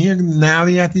worthwhile. And here now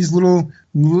they have these little,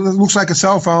 looks like a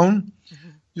cell phone,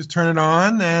 Just turn it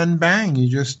on and bang, you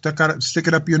just stick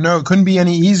it up your nose. Couldn't be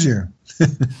any easier.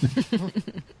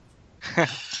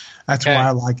 That's why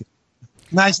I like it.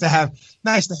 Nice to have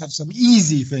some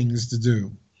easy things to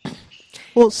do.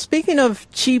 Well, speaking of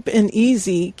cheap and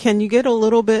easy, can you get a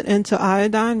little bit into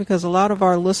iodine? Because a lot of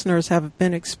our listeners have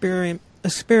been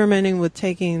experimenting with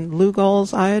taking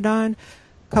Lugol's iodine,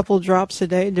 a couple drops a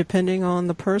day, depending on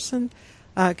the person.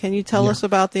 Can you tell us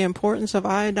about the importance of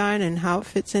iodine and how it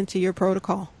fits into your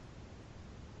protocol?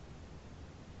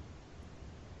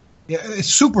 Yeah,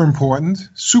 it's super important.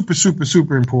 Super, super,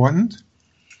 super important.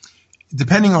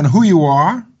 Depending on who you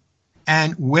are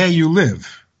and where you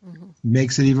live,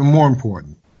 makes it even more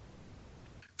important.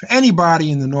 For anybody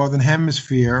in the Northern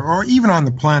Hemisphere, or even on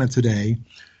the planet today,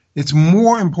 it's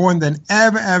more important than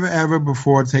ever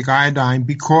before to take iodine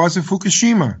because of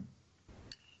Fukushima.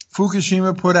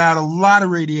 Fukushima put out a lot of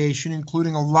radiation,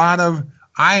 including a lot of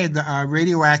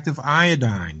radioactive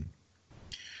iodine.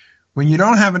 When you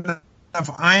don't have enough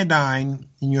iodine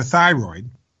in your thyroid,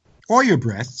 or your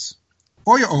breasts,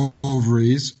 or your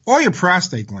ovaries, or your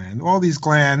prostate gland, all these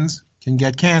glands can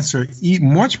get cancer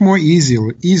much more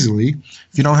easily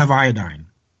if you don't have iodine.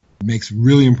 It makes it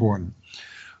really important.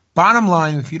 Bottom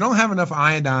line, if you don't have enough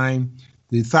iodine,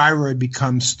 the thyroid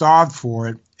becomes starved for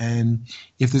it, and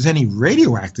if there's any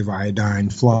radioactive iodine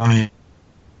flying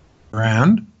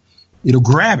around, it'll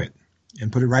grab it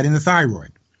and put it right in the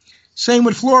thyroid. Same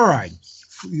with fluoride.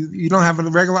 You don't have a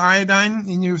regular iodine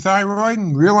in your thyroid,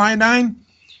 and real iodine,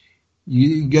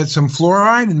 you get some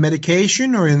fluoride in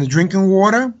medication or in the drinking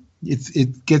water.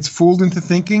 It gets fooled into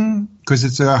thinking, because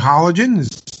it's a halogen,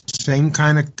 it's the same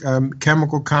kind of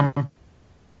chemical compound,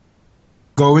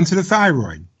 go into the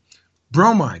thyroid.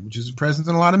 Bromide, which is present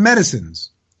in a lot of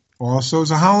medicines, also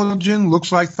is a halogen,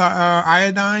 looks like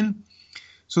iodine.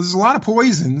 So there's a lot of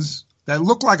poisons that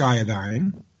look like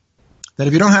iodine, that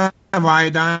if you don't have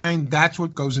iodine, that's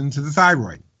what goes into the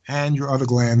thyroid and your other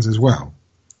glands as well.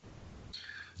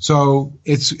 So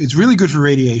it's really good for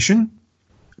radiation,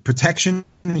 protection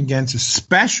against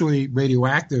especially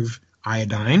radioactive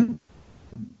iodine.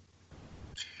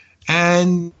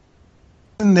 And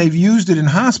they've used it in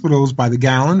hospitals by the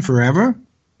gallon forever.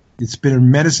 It's been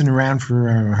in medicine around for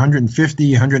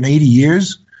 150, 180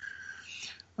 years.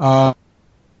 It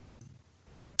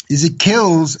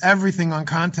kills everything on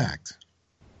contact.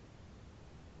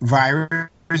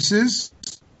 Viruses.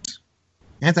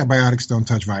 Antibiotics don't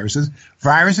touch viruses.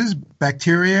 Viruses,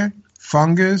 bacteria,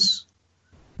 fungus,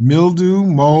 mildew,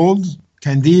 mold,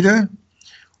 candida,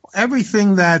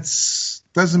 everything that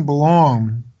doesn't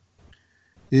belong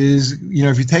is,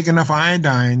 if you take enough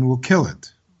iodine, will kill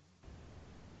it.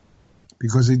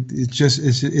 Because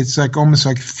it's like almost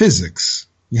like physics.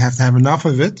 You have to have enough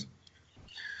of it.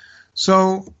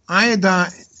 So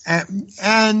iodine,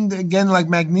 and again, like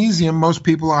magnesium, most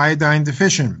people are iodine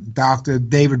deficient. Dr.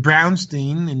 David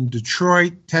Brownstein in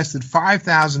Detroit tested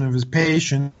 5,000 of his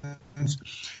patients,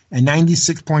 and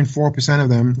 96.4% of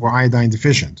them were iodine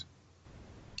deficient.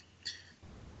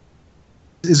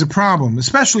 Is a problem,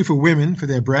 especially for women, for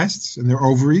their breasts and their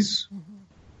ovaries,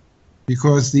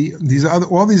 because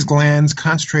all these glands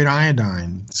concentrate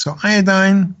iodine. So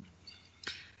iodine,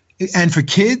 and for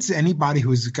kids, anybody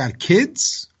who's got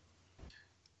kids,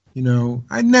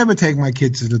 I never take my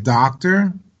kids to the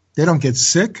doctor. They don't get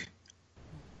sick.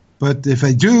 But if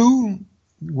I do,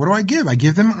 what do I give? I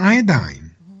give them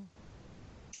iodine.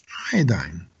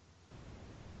 Iodine.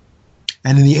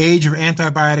 And in the age of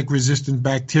antibiotic-resistant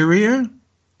bacteria,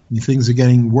 things are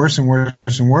getting worse and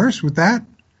worse and worse with that.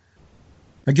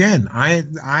 Again,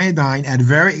 iodine at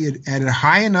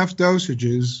high enough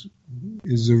dosages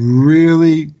is a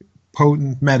really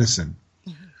potent medicine.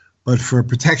 But for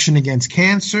protection against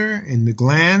cancer in the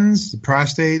glands, the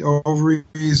prostate,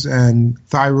 ovaries, and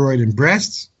thyroid and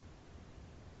breasts,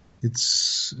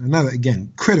 it's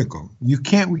critical. We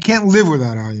can't live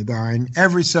without iodine.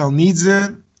 Every cell needs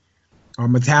it. Our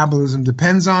metabolism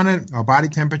depends on it. Our body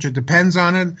temperature depends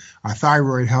on it. Our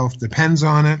thyroid health depends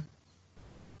on it.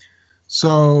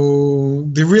 So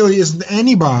there really isn't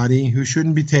anybody who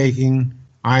shouldn't be taking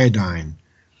iodine.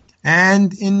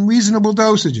 And in reasonable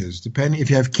dosages, depending if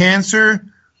you have cancer,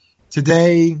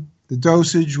 today the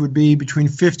dosage would be between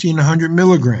 50 and 100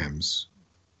 milligrams.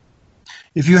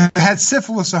 If you had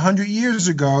syphilis 100 years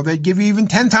ago, they'd give you even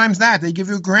 10 times that. They'd give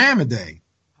you a gram a day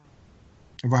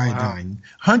of iodine.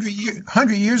 Wow.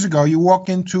 100 years ago, you walk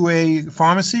into a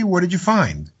pharmacy, what did you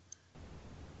find?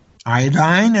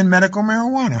 Iodine and medical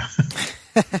marijuana.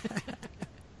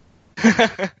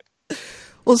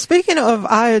 Well, speaking of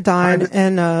iodine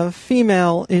and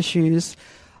female issues,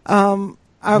 I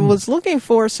was looking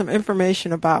for some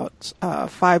information about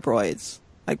fibroids.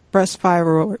 like breast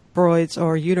fibroids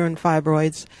or uterine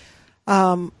fibroids.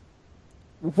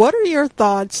 What are your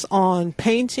thoughts on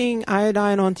painting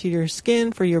iodine onto your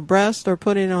skin for your breast, or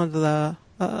putting it on the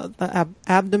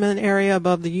abdomen area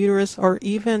above the uterus, or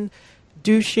even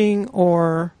douching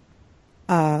or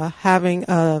having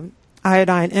a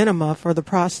iodine enema for the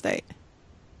prostate?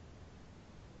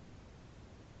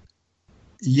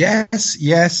 Yes,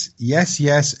 yes, yes,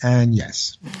 yes, and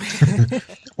yes.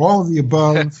 All of the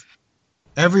above.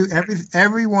 Every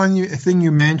thing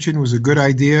you mentioned was a good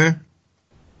idea.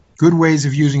 Good ways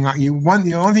of using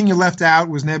the only thing you left out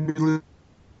was nebulization.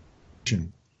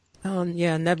 Oh,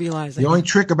 yeah, nebulizing. The only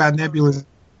trick about nebulizing,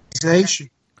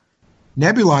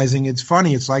 it's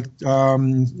funny. It's like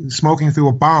smoking through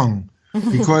a bong,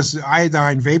 because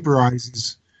iodine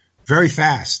vaporizes very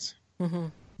fast. Mm-hmm.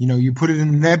 You know, you put it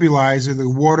in the nebulizer, the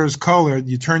water's colored,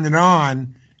 you turn it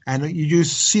on, and you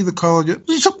just see the color,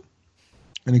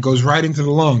 and it goes right into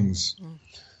the lungs. Mm.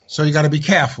 So you got to be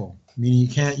careful. I mean,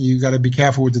 you got to be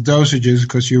careful with the dosages,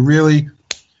 because it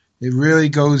really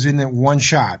goes in at one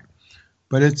shot.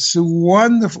 But it's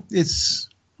wonderful. It's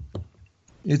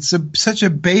such a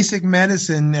basic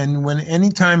medicine, and when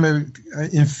any time of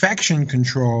infection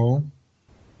control,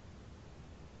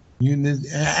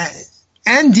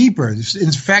 and deeper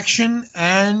infection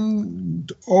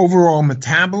and overall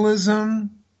metabolism,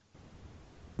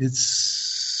 it's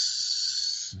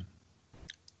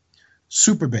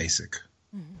super basic.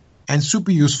 And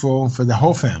super useful for the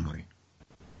whole family.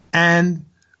 And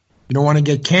you don't want to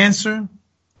get cancer,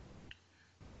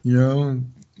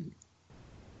 don't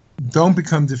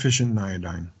become deficient in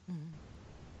iodine.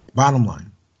 Bottom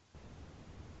line.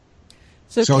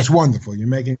 So it's wonderful. You're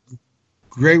making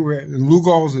great.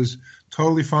 Lugol's is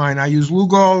totally fine. I use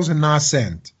Lugol's and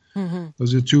Nascent. Mm-hmm.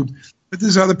 Those are two. But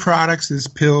there's other products. There's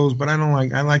pills, but I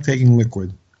like taking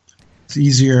liquid. It's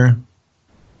easier.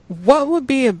 What would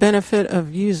be a benefit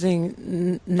of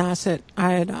using Nascent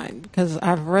iodine? Because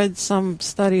I've read some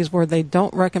studies where they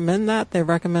don't recommend that. They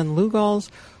recommend Lugol's.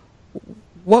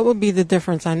 What would be the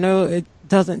difference? I know it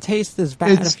doesn't taste as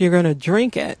bad if you're going to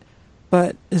drink it,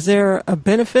 but is there a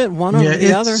benefit, one over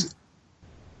the other?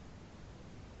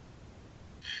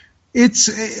 It's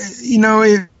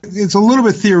a little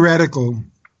bit theoretical,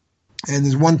 and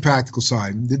there's one practical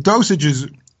side. The dosage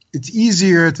it's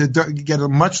easier to get a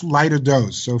much lighter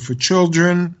dose. So for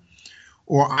children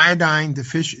or iodine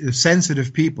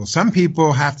sensitive people, some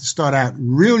people have to start out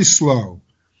really slow,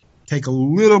 take a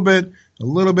little bit,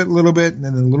 and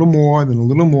then a little more, and then a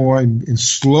little more, and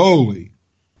slowly,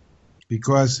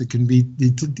 because it can be,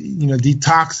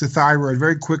 detox the thyroid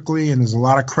very quickly, and there's a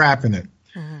lot of crap in it.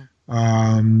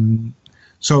 Mm-hmm.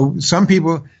 So some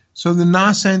people. So the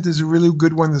Nascent is a really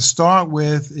good one to start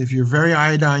with if you're very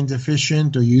iodine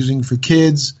deficient or using for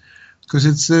kids, because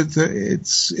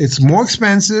it's more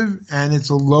expensive and it's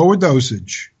a lower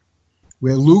dosage.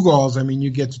 Where Lugol's, you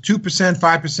get to 2%, 5%,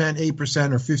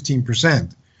 8%, or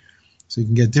 15%. So you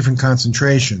can get different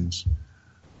concentrations.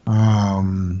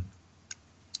 But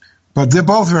they're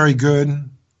both very good,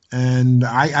 and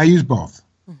I use both.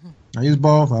 Mm-hmm. I use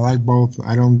both. I like both.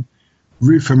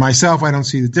 For myself, I don't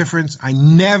see the difference. I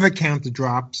never count the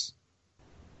drops.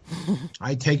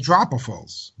 I take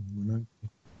dropafuls.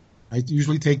 I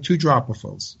usually take 2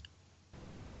 dropafuls.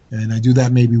 And I do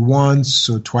that maybe once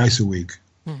or twice a week.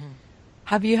 Mm-hmm.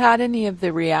 Have you had any of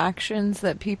the reactions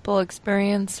that people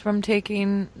experience from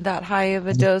taking that high of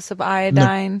a dose of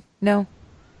iodine? No?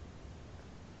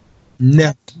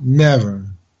 Never.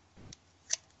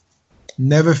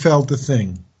 Never felt a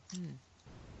thing.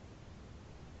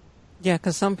 Yeah,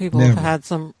 because some people have had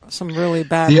some really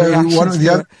bad reactions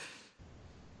to it.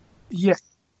 Yeah,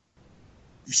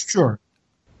 sure.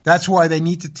 That's why they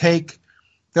need to take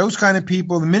those kind of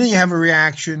people. The minute you have a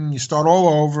reaction, you start all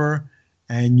over,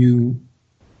 and you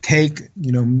take,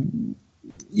 even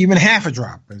half a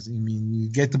drop. You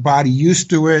get the body used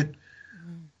to it.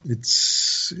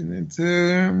 It's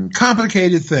a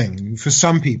complicated thing for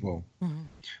some people,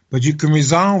 but you can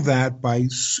resolve that by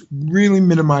really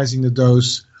minimizing the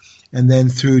dose. And then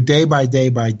through day by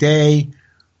day,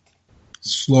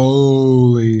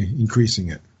 slowly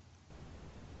increasing it.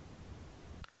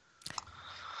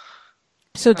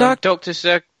 So, Dr.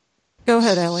 Sir, go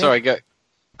ahead, Elliot. Sorry, go.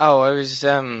 Oh, I was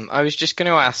just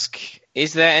going to ask: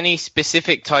 is there any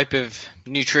specific type of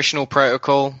nutritional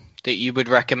protocol that you would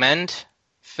recommend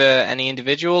for any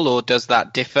individual, or does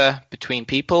that differ between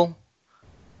people?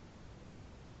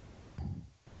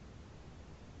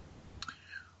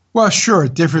 Well, sure,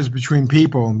 it differs between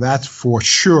people, that's for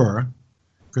sure,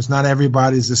 because not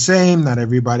everybody's the same. Not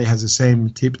everybody has the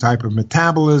same type of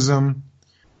metabolism.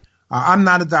 I'm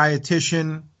not a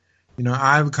dietitian,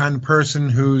 I'm the kind of person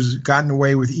who's gotten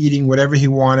away with eating whatever he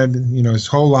wanted, his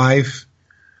whole life.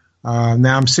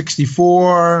 Now I'm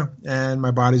 64, and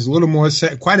my body's a little more,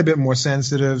 quite a bit more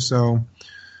sensitive. So,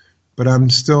 but I'm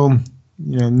still,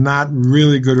 not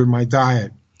really good with my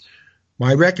diet.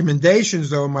 My recommendations,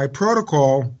 though, my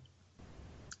protocol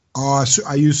are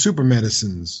I use super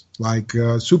medicines like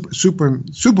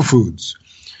superfoods.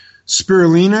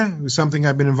 Spirulina is something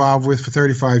I've been involved with for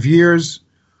 35 years.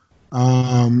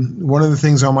 One of the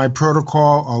things on my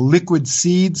protocol are liquid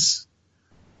seeds.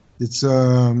 It's,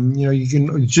 you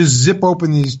can just zip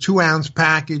open these 2-ounce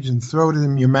package and throw it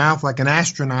in your mouth like an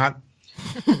astronaut,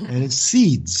 and it's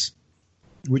seeds,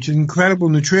 which is incredible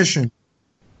nutrition.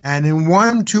 And in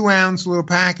one 2-ounce little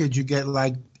package, you get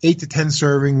like 8 to 10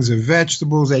 servings of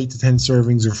vegetables, 8 to 10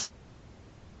 servings of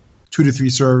 2 to 3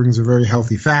 servings of very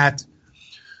healthy fat.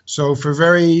 So for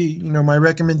my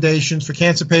recommendations for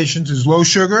cancer patients is low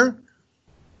sugar,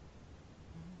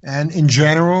 and in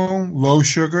general, low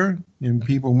sugar.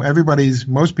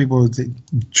 Most people take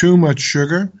too much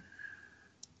sugar,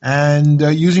 and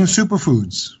using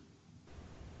superfoods.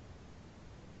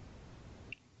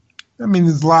 I mean,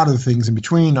 there's a lot of things in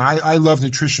between. I love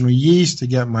nutritional yeast to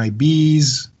get my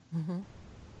bees. Mm-hmm.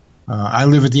 I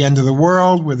live at the end of the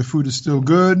world where the food is still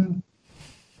good.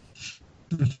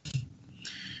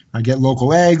 I get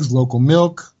local eggs, local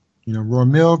milk, raw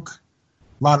milk.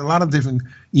 A lot of different.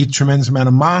 Eat tremendous amount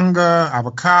of manga,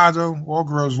 avocado, all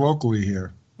grows locally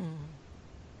here.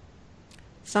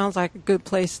 Sounds like a good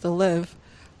place to live.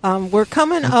 We're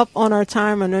coming up on our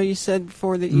time. I know you said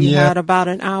before that you had about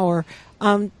an hour.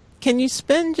 Can you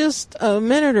spend just a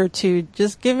minute or two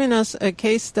just giving us a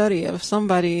case study of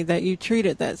somebody that you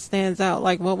treated that stands out?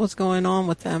 Like what was going on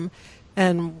with them,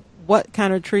 and what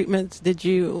kind of treatments did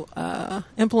you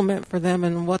implement for them,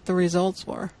 and what the results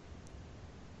were?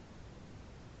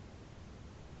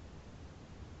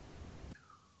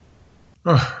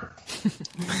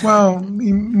 Well,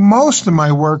 most of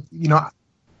my work,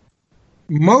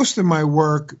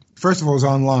 first of all, is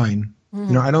online.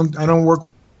 Mm-hmm. I don't work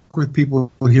with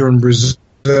people here in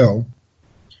Brazil.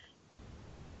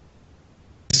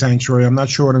 Sanctuary. I'm not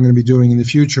sure what I'm going to be doing in the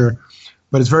future,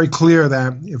 but it's very clear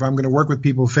that if I'm going to work with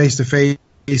people face to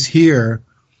face here,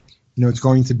 it's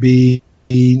going to be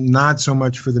not so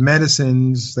much for the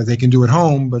medicines that they can do at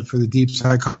home, but for the deep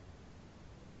psychology.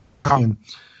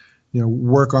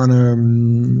 Work on a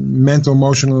mental,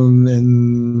 emotional,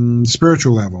 and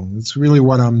spiritual level. It's really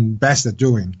what I'm best at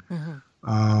doing.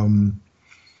 Mm-hmm.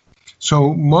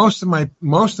 So most of my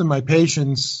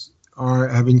patients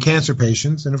have been cancer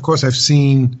patients, and of course I've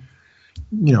seen,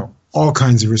 all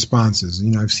kinds of responses.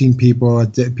 I've seen people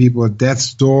at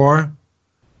death's door,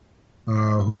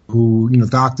 who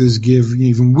doctors give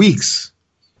even weeks,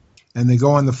 and they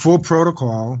go on the full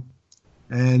protocol,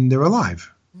 and they're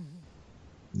alive.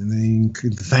 And they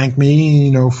could thank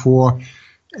me,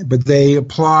 but they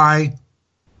apply,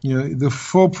 the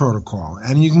full protocol.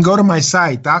 And you can go to my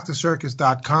site,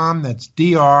 drsircus.com. That's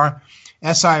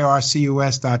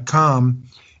DRSIRCUS.com.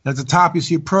 And at the top, you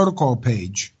see a protocol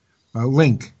page, a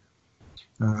link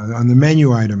on the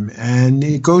menu item. And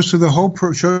it goes through the whole,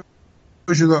 shows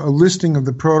you a listing of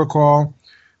the protocol.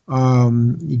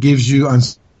 It gives you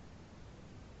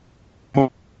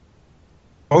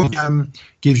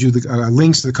gives you the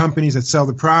links to the companies that sell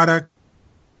the product.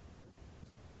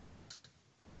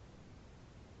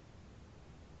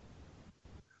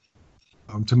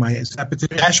 To my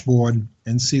dashboard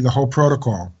and see the whole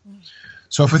protocol.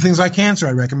 So for things like cancer,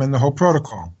 I recommend the whole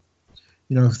protocol.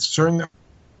 Certain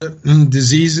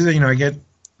diseases, I get,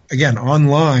 again,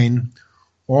 online,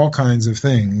 all kinds of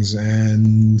things.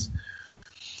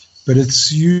 But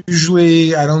it's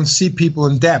usually, I don't see people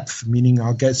in depth, meaning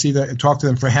I'll talk to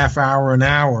them for a half hour, an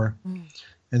hour.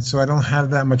 And so I don't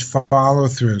have that much follow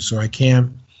through. So I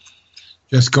can't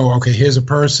just go, okay, here's a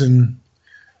person,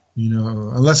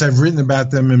 unless I've written about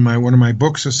them in one of my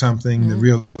books or something, the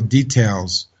real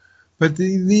details. But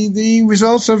the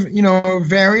results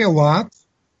vary a lot.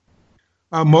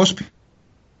 Most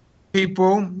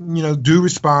people, do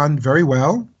respond very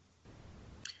well.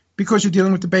 Because you're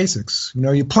dealing with the basics.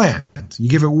 You plant. You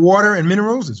give it water and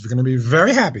minerals, it's going to be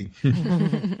very happy.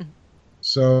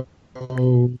 So,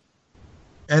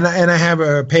 and I have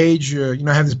a page,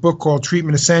 I have this book called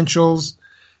Treatment Essentials.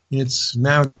 It's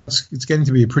getting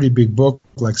to be a pretty big book,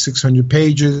 like 600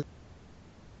 pages,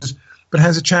 but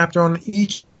has a chapter on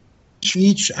each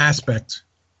aspect,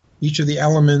 each of the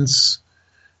elements.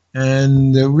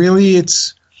 And really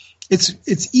it's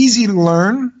easy to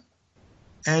learn.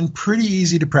 And pretty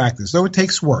easy to practice, though it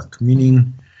takes work,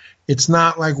 meaning it's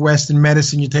not like Western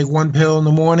medicine. You take one pill in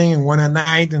the morning and one at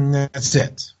night, and that's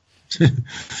it.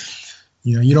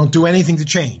 You don't do anything to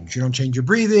change. You don't change your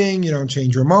breathing. You don't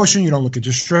change your emotion. You don't look at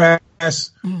your stress.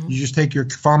 Mm-hmm. You just take your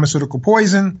pharmaceutical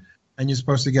poison, and you're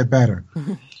supposed to get better.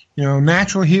 Mm-hmm.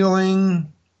 Natural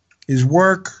healing is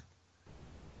work,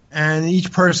 and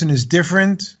each person is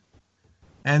different.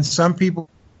 And some people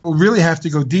really have to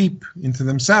go deep into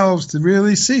themselves to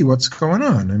really see what's going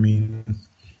on. I mean,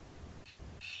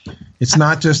 it's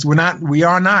not just we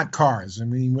are not cars. I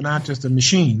mean, we're not just a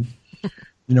machine.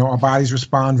 Our bodies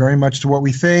respond very much to what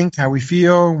we think, how we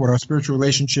feel, what our spiritual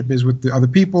relationship is with the other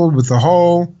people, with the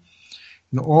whole.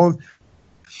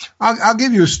 I'll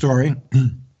give you a story.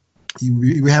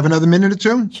 We have another minute or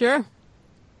two? Sure.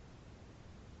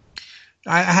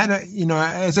 I had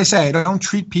as I say, I don't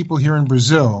treat people here in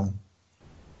Brazil,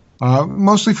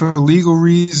 mostly for legal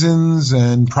reasons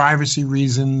and privacy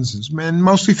reasons, and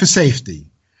mostly for safety.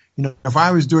 If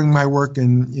I was doing my work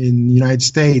in the United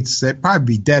States, they'd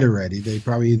probably be dead already. They'd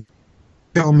probably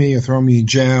kill me or throw me in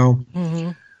jail.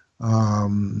 Mm-hmm.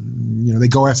 They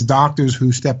go after doctors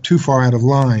who step too far out of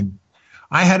line.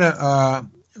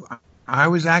 I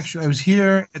was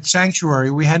here at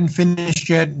Sanctuary. We hadn't finished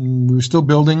yet, and we were still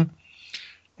building.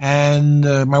 And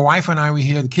my wife and I were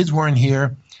here. The kids weren't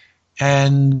here.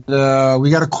 And we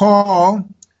got a call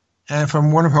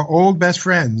from one of her old best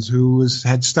friends who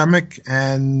had stomach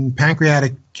and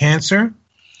pancreatic cancer.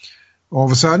 All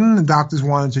of a sudden, the doctors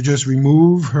wanted to just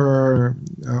remove her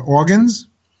organs.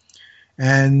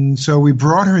 And so we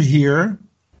brought her here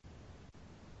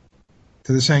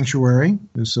to the Sanctuary.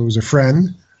 So it was a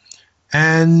friend.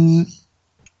 And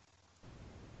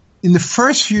in the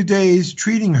first few days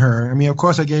treating her, I mean, of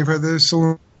course, I gave her the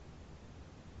saline.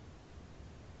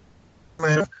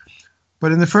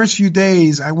 But in the first few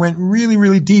days, I went really,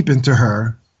 really deep into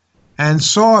her and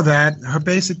saw that her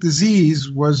basic disease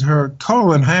was her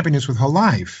total unhappiness with her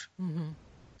life. Mm-hmm.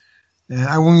 And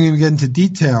I won't even get into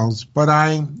details, but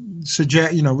I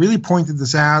really pointed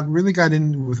this out, really got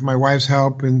in with my wife's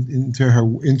help into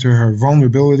her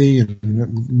vulnerability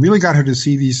and really got her to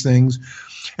see these things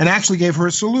and actually gave her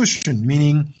a solution,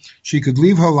 meaning she could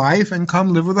leave her life and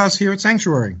come live with us here at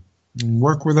Sanctuary and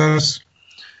work with us.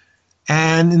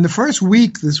 And in the first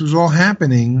week this was all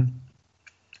happening,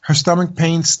 her stomach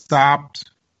pain stopped.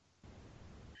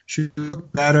 She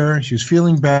looked better. She was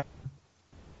feeling better.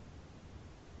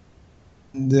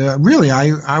 And, really,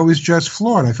 I was just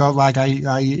floored. I felt like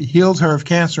I healed her of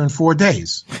cancer in 4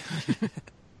 days.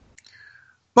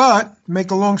 But,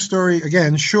 make a long story,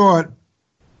 again, short,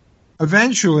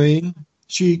 eventually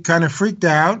she kind of freaked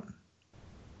out,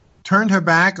 turned her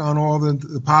back on all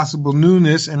the possible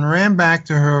newness and ran back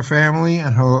to her family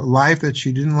and her life that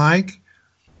she didn't like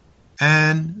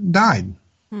and died.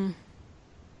 Hmm.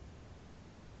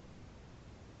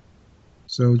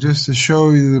 So just to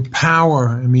show you the power,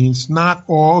 I mean, it's not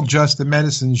all just the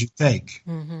medicines you take.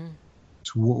 Mm-hmm.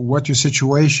 It's what your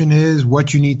situation is,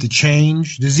 what you need to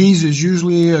change. Disease is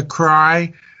usually a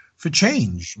cry for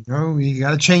change. You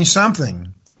got to change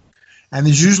something. And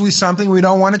there's usually something we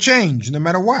don't want to change, no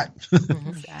matter what.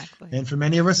 Exactly. And for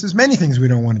many of us, there's many things we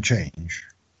don't want to change.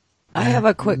 I have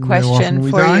a quick question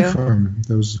for you. From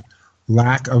those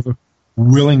lack of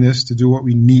willingness to do what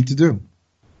we need to do.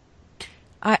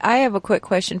 I have a quick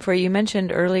question for you. You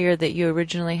mentioned earlier that you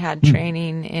originally had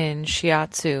training in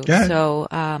shiatsu, so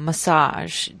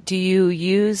massage. Do you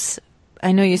use,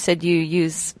 I know you said you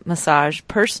use massage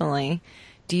personally.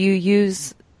 Do you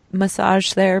use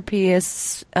massage therapy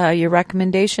as your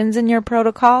recommendations in your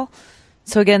protocol?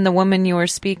 So again, the woman you were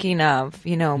speaking of,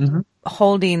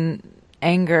 holding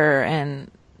anger and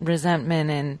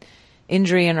resentment and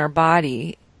injury in her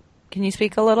body. Can you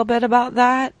speak a little bit about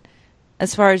that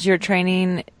as far as your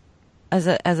training as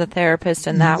a therapist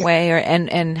in that way,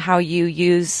 and how you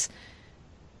use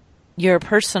your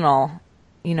personal,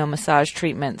 massage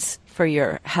treatments for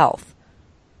your health?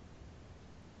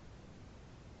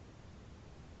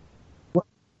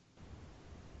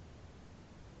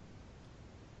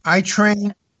 I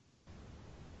train.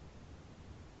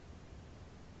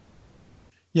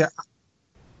 Yeah,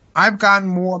 I've gotten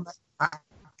more.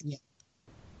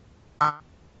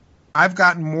 I've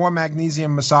gotten more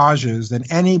magnesium massages than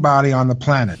anybody on the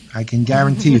planet. I can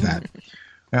guarantee that.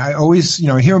 I always,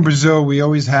 here in Brazil, we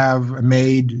always have a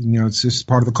maid. It's just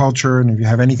part of the culture. And if you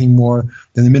have anything more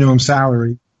than the minimum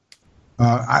salary,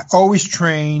 I always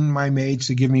train my maids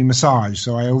to give me massage.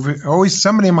 So always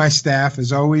somebody in my staff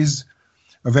is always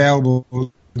available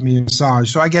to give me a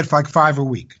massage. So I get like 5 a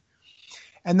week.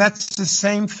 And that's the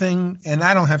same thing. And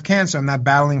I don't have cancer. I'm not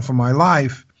battling for my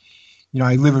life.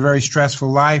 I live a very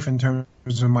stressful life in terms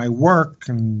of my work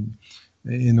and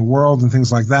in the world and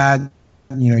things like that.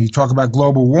 you talk about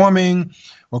global warming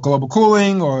or global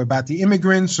cooling or about the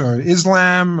immigrants or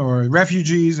Islam or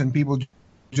refugees, and people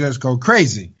just go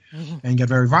crazy and get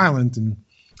very violent. And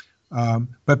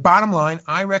but bottom line,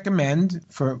 I recommend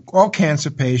for all cancer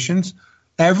patients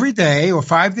every day or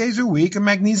 5 days a week a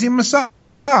magnesium massage.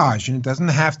 And it doesn't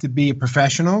have to be a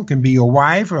professional. It can be your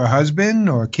wife or a husband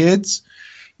or kids.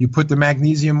 You put the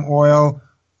magnesium oil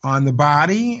on the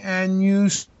body and you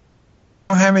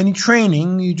don't have any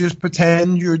training. You just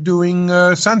pretend you're doing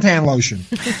suntan lotion.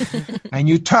 And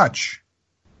you touch.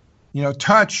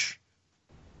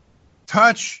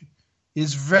 Touch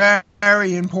is very,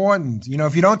 very important.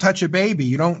 If you don't touch a baby,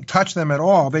 you don't touch them at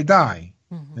all, they die.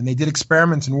 Mm-hmm. And they did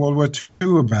experiments in World War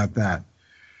II about that.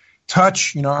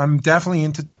 Touch, I'm definitely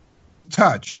into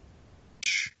touch.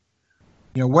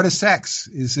 What is sex?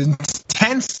 Is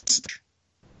intense,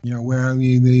 where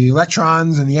the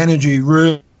electrons and the energy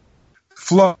really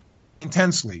flow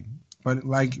intensely. But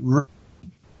like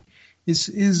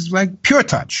is like pure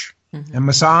touch. Mm-hmm. And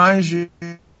massage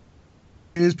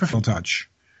is professional touch.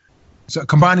 So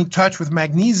combining touch with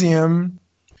magnesium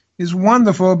is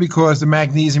wonderful because the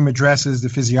magnesium addresses the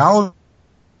physiology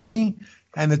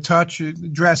and the touch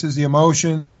addresses the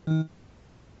emotions,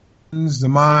 the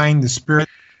mind, the spirit.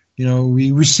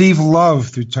 We receive love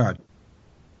through touch.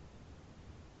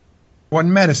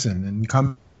 One medicine and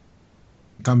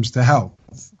comes to health.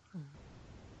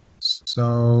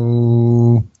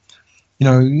 So,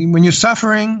 when you're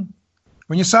suffering,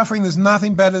 there's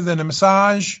nothing better than a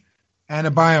massage and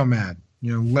a biomat.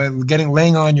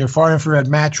 Laying on your far infrared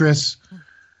mattress.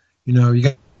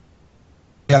 You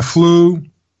got flu.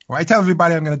 Well, I tell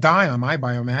everybody I'm going to die on my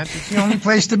biomat. It's the only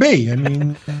place to be. I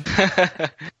mean,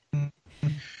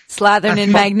 slathered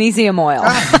in magnesium oil.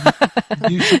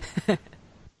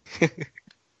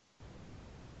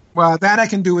 Well, that I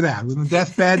can do without. With the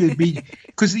deathbed, it'd be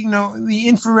because the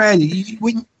infrared.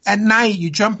 At night, you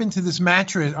jump onto this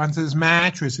mattress.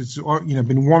 It's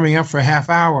been warming up for a half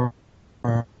hour.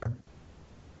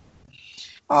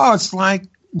 It's like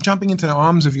jumping into the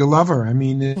arms of your lover. I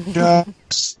mean, it's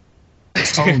just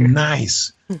so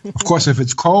nice. Of course, if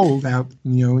it's cold out,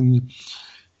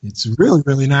 it's really,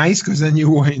 really nice because then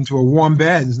you're into a warm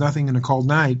bed. There's nothing in a cold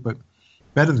night, but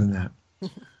better than that.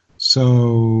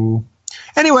 So,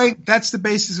 anyway, that's the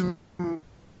basis of the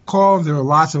call. There are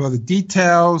lots of other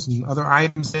details and other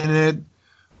items in it.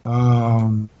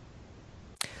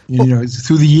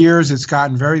 Through the years, it's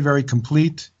gotten very, very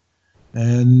complete. But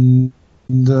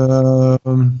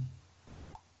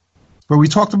we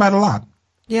talked about a lot.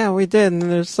 Yeah, we did, and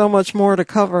there's so much more to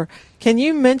cover. Can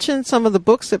you mention some of the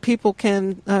books that people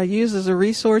can use as a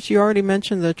resource? You already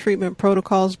mentioned the Treatment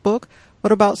Protocols book.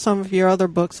 What about some of your other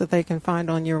books that they can find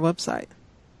on your website?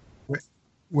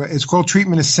 Well, it's called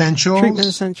Treatment Essentials. Treatment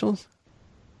Essentials.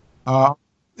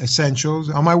 Essentials.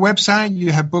 On my website,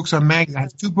 you have books on I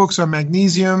have 2 books on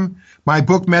magnesium. My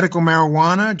book, Medical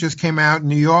Marijuana, just came out in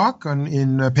New York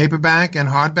in paperback and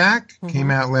hardback. Mm-hmm.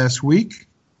 Came out last week.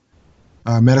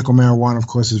 Medical marijuana, of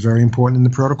course, is very important in the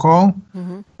protocol.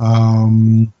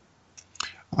 Mm-hmm.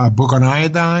 A book on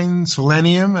iodine,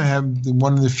 selenium. I have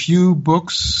one of the few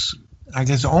books, I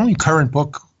guess the only current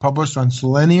book published on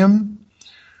selenium,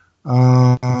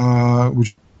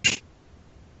 which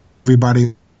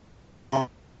everybody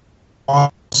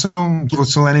also,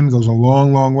 selenium goes a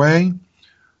long, long way.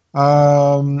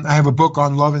 I have a book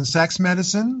on love and sex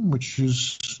medicine, which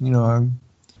is,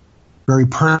 very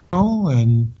personal,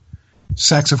 and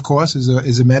sex, of course,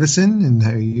 is a medicine, and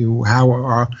how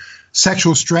our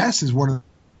sexual stress is one of the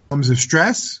forms of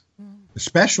stress,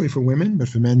 especially for women, but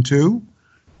for men too.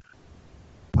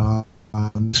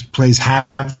 Plays havoc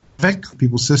with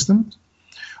people's systems.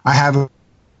 I have a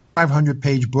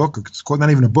 500-page book. It's called,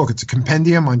 not even a book, it's a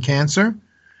compendium on cancer,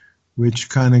 which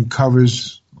kind of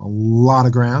covers a lot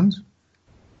of ground.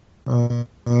 I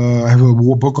have a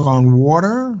book on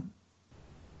water.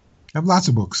 I have lots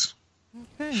of books.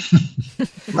 Okay.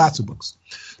 Lots of books.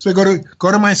 So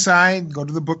go to my site, go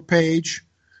to the book page.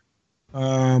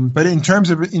 But in terms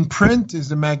of in print, is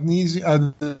the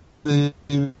magnesium.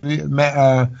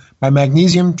 My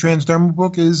magnesium transdermal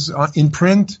book is in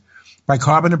print.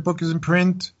 Bicarbonate book is in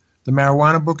print. The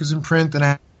marijuana book is in print, and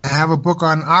I have a book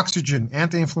on oxygen,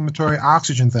 anti-inflammatory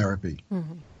oxygen therapy,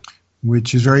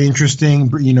 which is very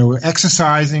interesting.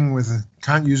 Exercising with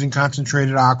using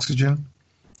concentrated oxygen.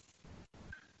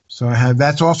 So I have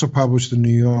that's also published in New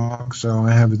York. So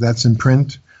I have that's in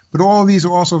print. But all of these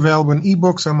are also available in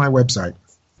ebooks on my website.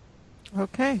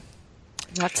 Okay.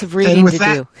 Lots of reading to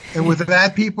do. And with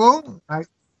that, people,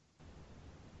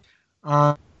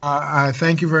 I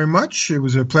thank you very much. It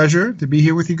was a pleasure to be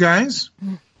here with you guys.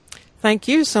 Thank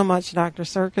you so much, Dr.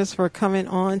 Sircus, for coming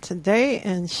on today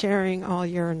and sharing all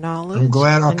your knowledge. I'm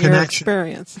glad our connection. Your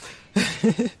experience.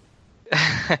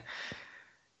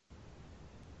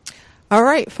 All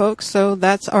right, folks. So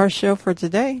that's our show for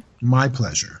today. My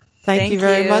pleasure. Thank you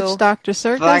very much, Dr.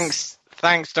 Sircus.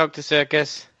 Thanks, Dr.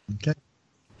 Sircus. Okay.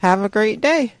 Have a great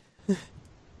day.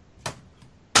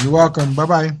 You're welcome.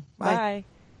 Bye-bye. Bye.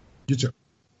 You too.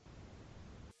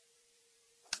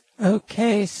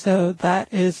 Okay, so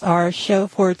that is our show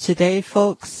for today,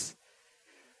 folks.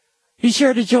 Be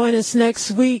sure to join us next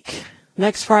week,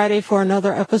 next Friday, for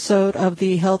another episode of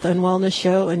the Health and Wellness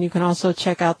Show. And you can also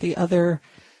check out the other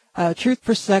Truth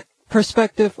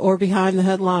Perspective or Behind the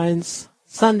Headlines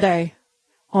Sunday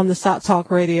on the Sot Talk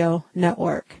Radio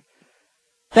Network.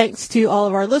 Thanks to all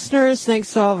of our listeners.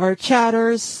 Thanks to all of our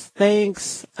chatters.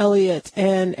 Thanks, Elliot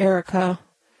and Erica.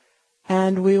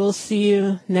 And we will see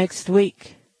you next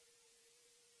week.